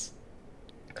instance.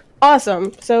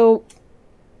 Awesome. So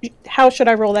how should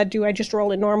I roll that? Do I just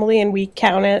roll it normally and we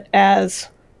count it as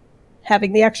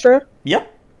having the extra?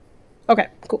 Yep. Okay,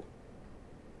 cool.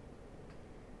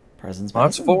 Presence Well,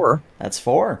 that's medicine. 4. That's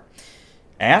 4.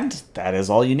 And that is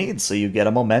all you need, so you get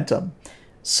a momentum.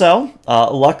 So,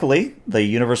 luckily, the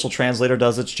Universal Translator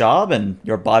does its job, and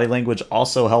your body language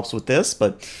also helps with this,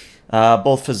 but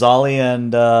both Fazali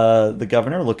and the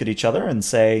governor look at each other and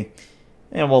say,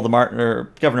 yeah, well,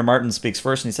 Governor Martin speaks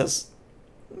first, and he says,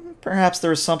 perhaps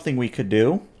there is something we could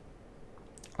do.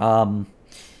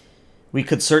 We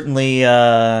could certainly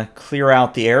clear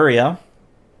out the area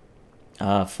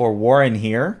for Warren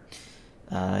here.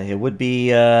 It would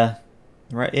be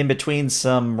right in between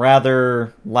some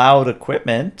rather loud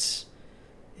equipment,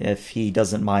 if he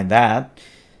doesn't mind that.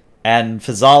 And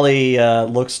Fazali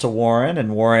looks to Warren,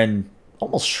 and Warren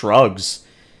almost shrugs.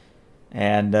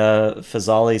 And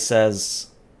Fazali says,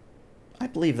 I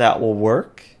believe that will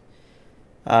work.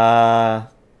 However,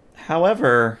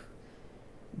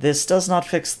 this does not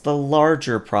fix the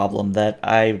larger problem that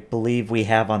I believe we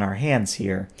have on our hands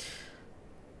here.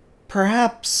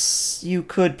 Perhaps you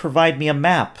could provide me a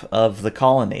map of the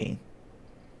colony.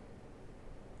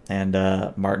 And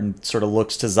Martin sort of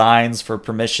looks to Zines for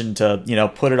permission to, you know,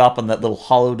 put it up on that little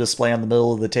hollow display on the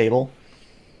middle of the table.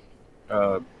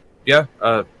 Yeah,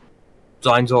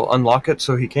 Zines will unlock it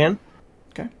so he can.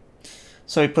 Okay.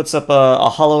 So he puts up a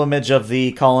hollow image of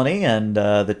the colony, and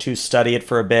the two study it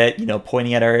for a bit, you know,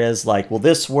 pointing at areas like, will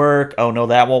this work? Oh, no,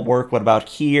 that won't work. What about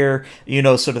here? You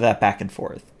know, sort of that back and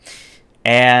forth.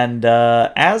 And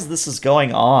as this is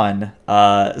going on,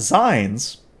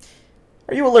 Zines,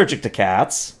 are you allergic to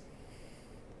cats?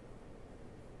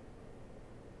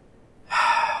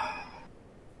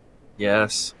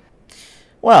 Yes.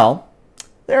 Well,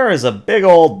 there is a big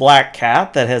old black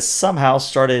cat that has somehow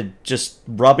started just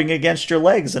rubbing against your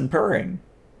legs and purring.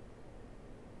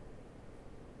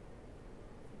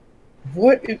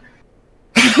 What?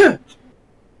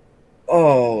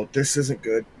 Oh, this isn't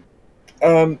good.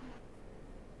 Commander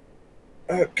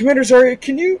Zarya,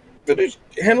 can you finish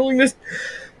handling this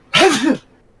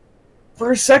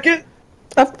for a second?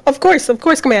 Of course,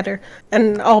 Commander.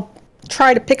 And I'll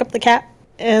try to pick up the cat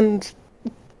and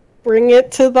bring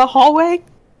it to the hallway.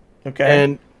 Okay.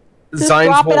 And Just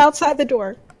drop it outside the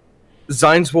door.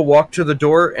 Zines will walk to the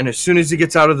door, and as soon as he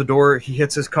gets out of the door, he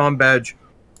hits his comm badge.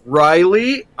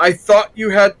 Riley, I thought you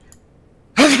had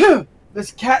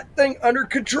this cat thing under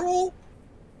control.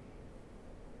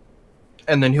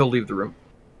 And then he'll leave the room.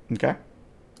 Okay.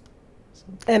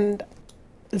 And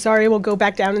Zarya will go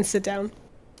back down and sit down.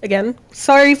 Again,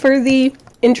 sorry for the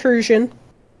intrusion.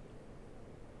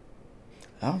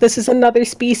 Oh. This is another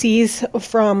species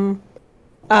from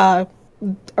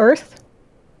Earth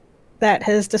that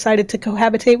has decided to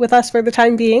cohabitate with us for the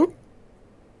time being.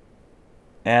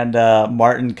 And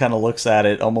Martin kind of looks at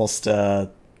it almost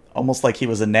like he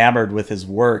was enamored with his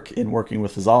work in working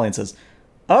with Fazali and says,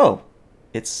 "Oh,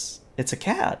 it's a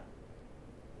cat."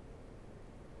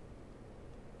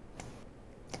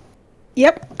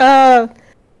 Yep.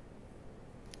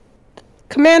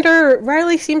 Commander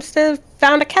Riley seems to have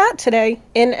found a cat today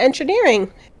in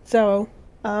engineering. So,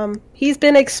 he's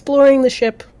been exploring the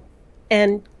ship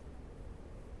and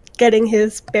getting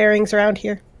his bearings around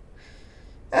here.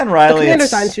 And Riley, Commander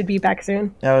Zines should be back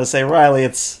soon. I would say, Riley,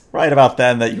 it's right about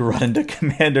then that you run into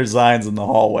Commander Zines in the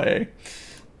hallway.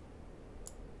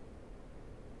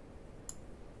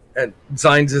 And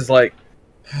Zines is like...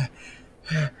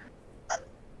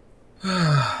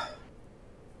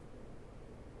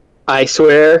 I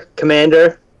swear,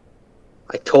 Commander,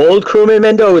 I told crewman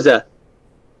Mendoza,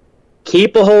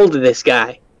 keep a hold of this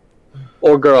guy.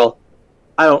 Or girl.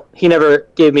 He never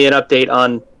gave me an update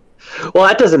on... Well,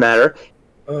 that doesn't matter.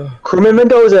 Crewman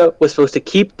Mendoza was supposed to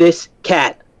keep this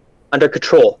cat under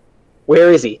control.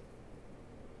 Where is he?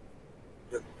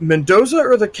 Mendoza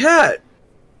or the cat?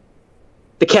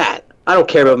 The cat. I don't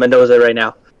care about Mendoza right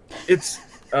now. It's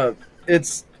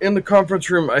in the conference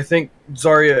room. I think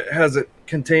Zarya has it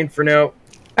contained for now.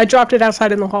 I dropped it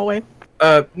outside in the hallway.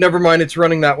 Never mind, it's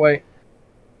running that way.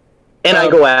 And I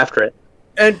go after it.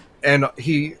 And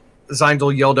Zines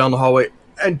will yell down the hallway,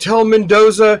 and tell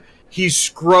Mendoza he's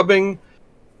scrubbing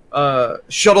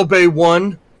Shuttle Bay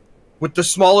 1 with the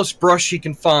smallest brush he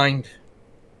can find.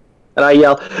 And I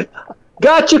yell,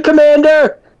 "Gotcha,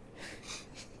 Commander!"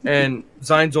 And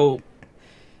Zines will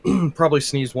probably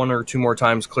sneeze one or two more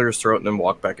times, clear his throat, and then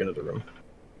walk back into the room.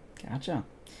 Gotcha.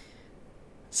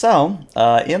 So,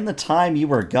 in the time you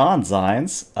were gone,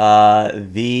 Zines,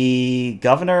 the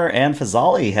governor and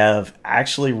Fazali have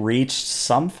actually reached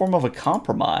some form of a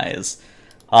compromise.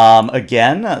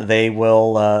 Again, they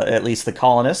will, at least the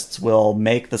colonists, will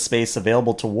make the space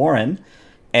available to Warren,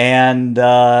 and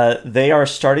they are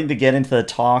starting to get into the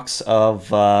talks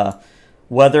of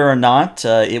whether or not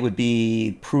it would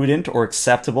be prudent or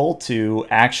acceptable to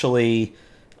actually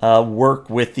work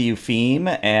with the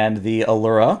Eupheme and the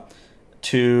Allura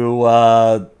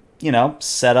to,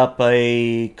 set up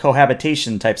a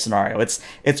cohabitation type scenario.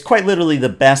 It's quite literally the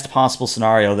best possible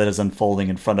scenario that is unfolding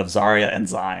in front of Zarya and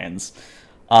Zines.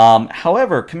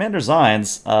 However, Commander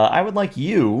Zines, I would like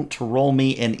you to roll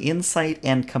me an insight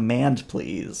and command,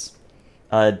 please.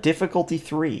 Difficulty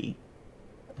 3.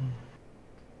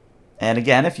 And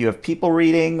again, if you have people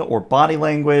reading or body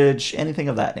language, anything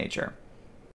of that nature.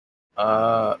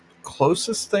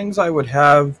 Closest things I would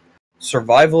have,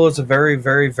 survival is a very,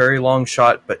 very, very long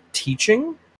shot, but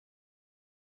teaching?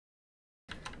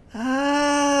 No,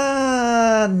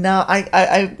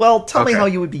 well, tell me how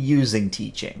you would be using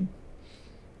teaching.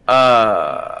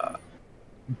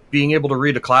 Being able to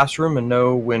read a classroom and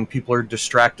know when people are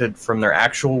distracted from their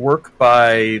actual work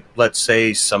by, let's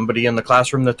say, somebody in the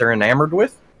classroom that they're enamored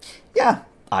with? Yeah,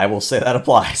 I will say that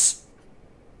applies.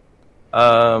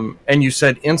 And you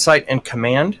said insight and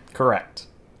command? Correct.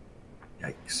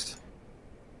 Yikes.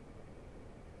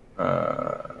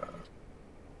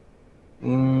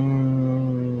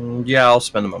 Yeah, I'll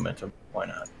spend the momentum. Why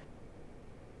not?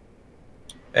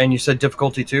 And you said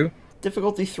difficulty 2?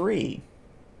 Difficulty 3.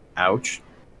 Ouch.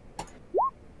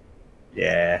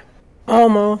 Yeah.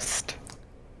 Almost.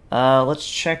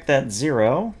 Let's check that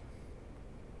 0.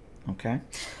 Okay.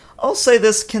 I'll say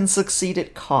this can succeed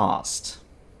at cost,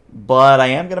 but I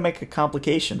am going to make a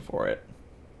complication for it.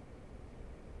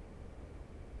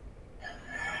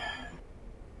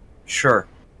 Sure.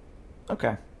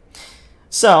 Okay.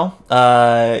 So,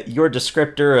 your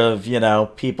descriptor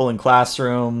of, people in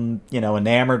classroom,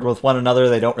 enamored with one another,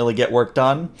 they don't really get work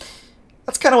done.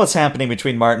 That's kind of what's happening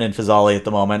between Martin and Fazali at the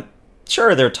moment.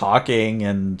 Sure, they're talking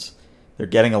and they're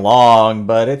getting along,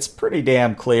 but it's pretty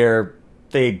damn clear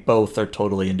they both are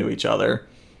totally into each other.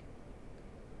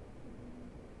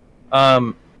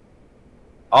 I'll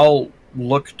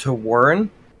look to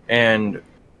Warren and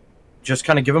just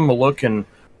kind of give him a look and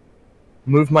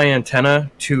move my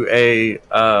antenna to a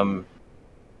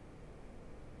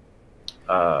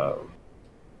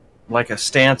like a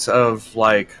stance of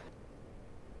like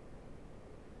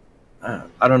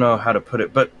I don't know how to put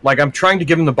it, but like I'm trying to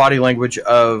give him the body language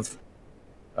of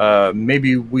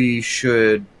maybe we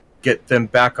should get them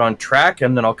back on track,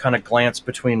 and then I'll kind of glance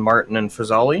between Martin and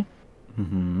Fazali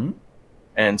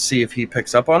and see if he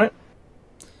picks up on it.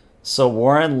 So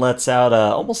Warren lets out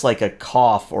almost like a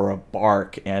cough or a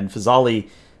bark, and Fazali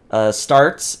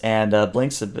starts and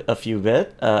blinks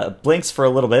blinks for a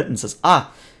little bit and says,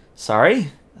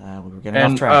 sorry, we were getting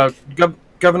off track.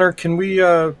 Governor, can we...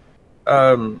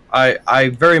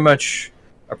 I very much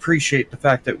appreciate the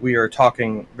fact that we are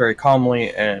talking very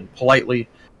calmly and politely,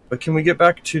 but can we get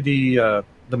back to the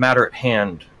matter at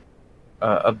hand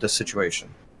of the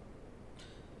situation?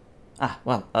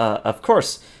 Of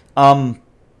course.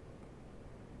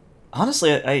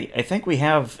 Honestly, I think we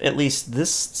have at least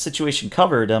this situation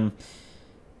covered.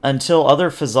 Until other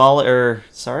other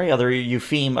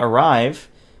Eupheme arrive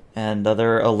and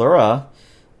other Allura,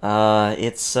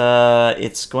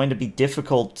 it's going to be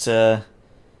difficult to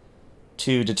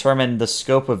determine the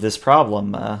scope of this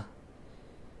problem.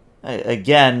 We're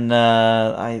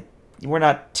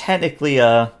not technically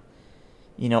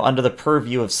under the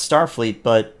purview of Starfleet,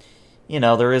 but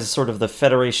there is sort of the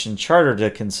Federation Charter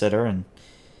to consider, and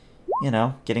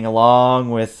getting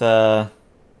along with other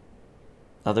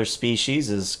species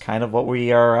is kind of what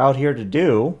we are out here to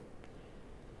do.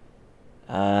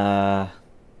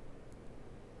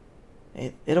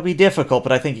 It'll be difficult,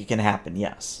 but I think it can happen,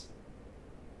 yes.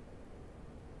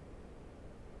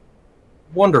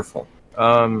 Wonderful.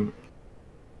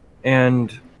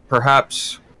 And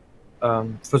perhaps,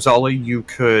 Fazali, you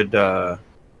could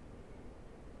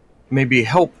maybe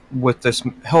help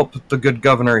the good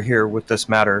governor here with this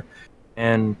matter,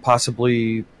 and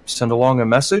possibly send along a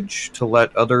message to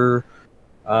let other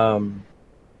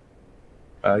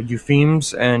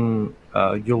Euphemes and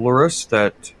Eulurus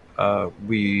that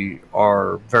we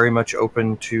are very much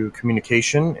open to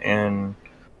communication and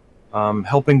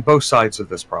helping both sides of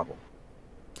this problem.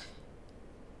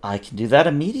 I can do that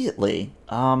immediately.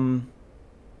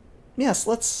 Yes,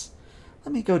 let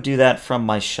me go do that from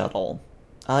my shuttle.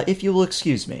 If you will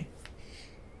excuse me.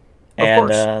 Of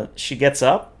course. She gets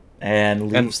up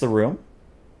and leaves the room.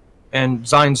 And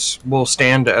Zines will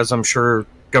stand, as I'm sure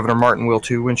Governor Martin will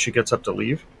too, when she gets up to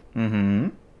leave. Mm-hmm.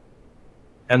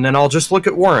 And then I'll just look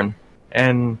at Warren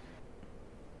and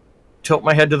tilt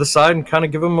my head to the side and kind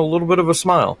of give him a little bit of a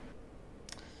smile.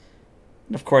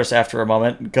 Of course, after a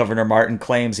moment, Governor Martin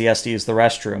claims he has to use the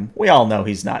restroom. We all know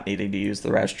he's not needing to use the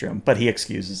restroom, but he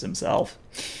excuses himself,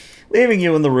 leaving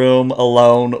you in the room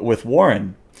alone with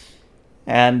Warren.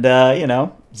 And,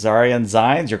 Zarya and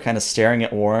Zines, you're kind of staring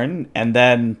at Warren, and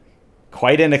then,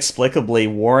 quite inexplicably,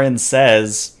 Warren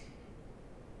says,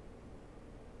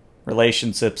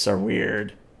 relationships are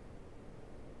weird.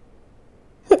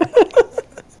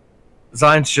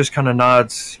 Zines just kind of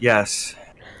nods, yes.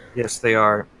 Yes, they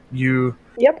are.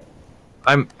 Yep.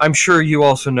 I'm sure you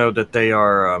also know that they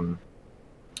are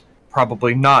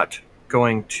probably not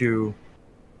going to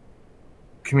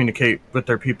communicate with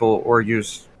their people or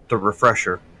use the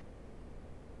refresher.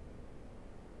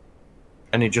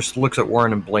 And he just looks at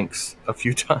Warren and blinks a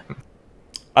few times.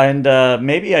 And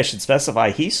maybe I should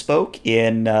specify, he spoke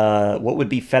in what would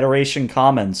be Federation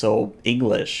Common, so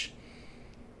English.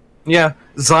 Yeah,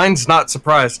 Zine's not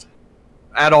surprised.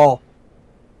 At all.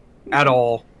 At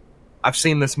all. I've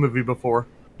seen this movie before.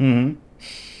 Mm-hmm.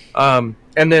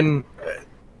 And then,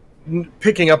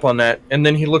 picking up on that, and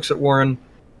then he looks at Warren.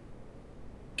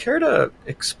 Care to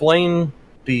explain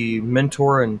the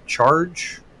mentor and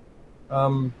charge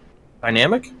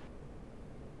dynamic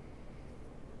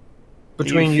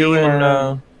between you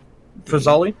and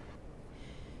Fazali?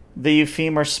 The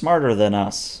Eupheme are smarter than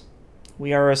us.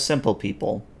 We are a simple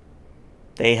people.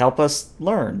 They help us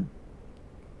learn.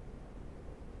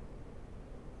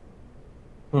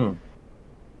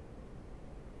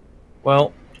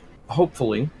 Well,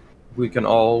 hopefully we can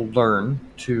all learn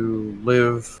to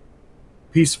live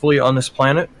peacefully on this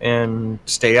planet and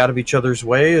stay out of each other's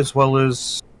way, as well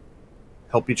as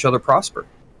help each other prosper.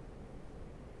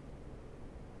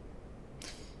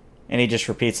 And he just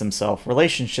repeats himself,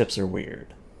 relationships are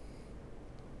weird.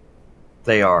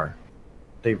 They are.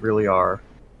 They really are.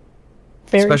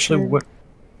 Very Especially true.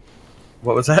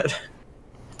 What was that?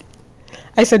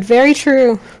 I said very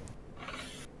true.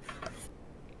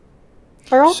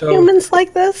 Are all humans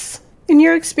like this, in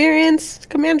your experience,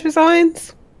 Commander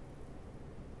Zines?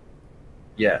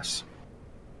 Yes.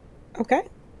 Okay.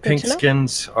 Pink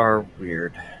skins are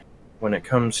weird. when it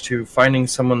comes to finding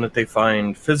someone that they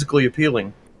find physically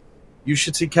appealing, you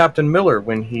should see Captain Miller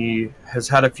when he has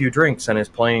had a few drinks and is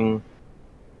playing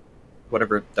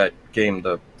whatever that game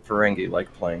the Ferengi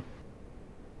like playing.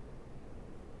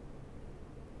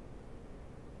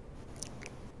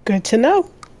 Good to know.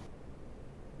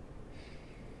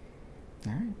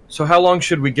 All right. So how long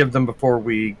should we give them before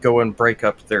we go and break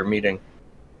up their meeting?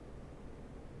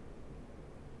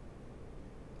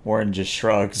 Warren just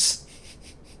shrugs.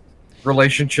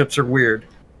 Relationships are weird.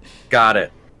 Got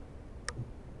it.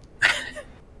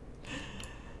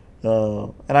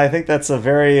 And I think that's a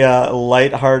very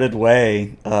lighthearted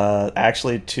way,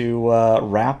 actually, to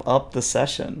wrap up the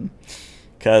session.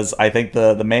 Because I think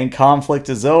the main conflict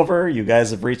is over. You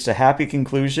guys have reached a happy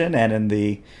conclusion, and in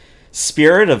the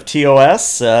spirit of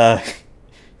TOS,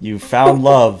 you found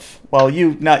love. Well,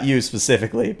 not you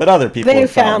specifically, but other people They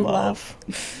have found found love.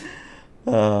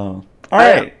 All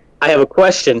right. I have a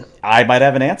question. I might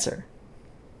have an answer.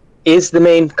 Is the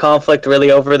main conflict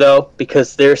really over, though?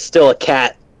 Because there's still a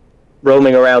cat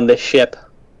roaming around this ship.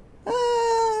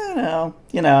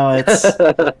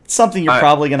 It's something you're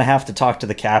probably going to have to talk to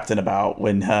the captain about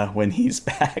when he's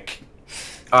back.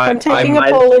 I'm taking a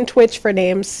poll in Twitch for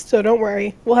names, so don't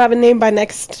worry. We'll have a name by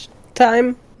next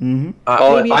time. Mm-hmm.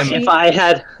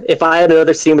 If I had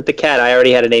another scene with the cat, I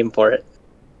already had a name for it.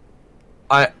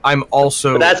 I'm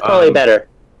also. But that's probably better.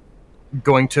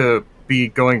 Going to be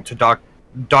going to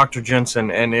Dr.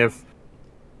 Jensen, and if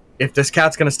this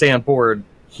cat's going to stay on board,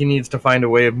 he needs to find a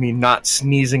way of me not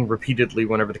sneezing repeatedly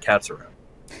whenever the cat's around.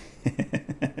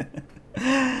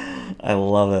 I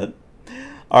love it.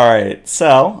 All right,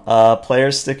 so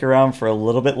players stick around for a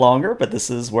little bit longer, but this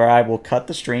is where I will cut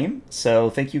the stream. So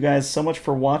thank you guys so much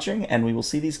for watching, and we will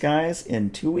see these guys in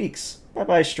 2 weeks.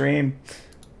 Bye-bye, stream.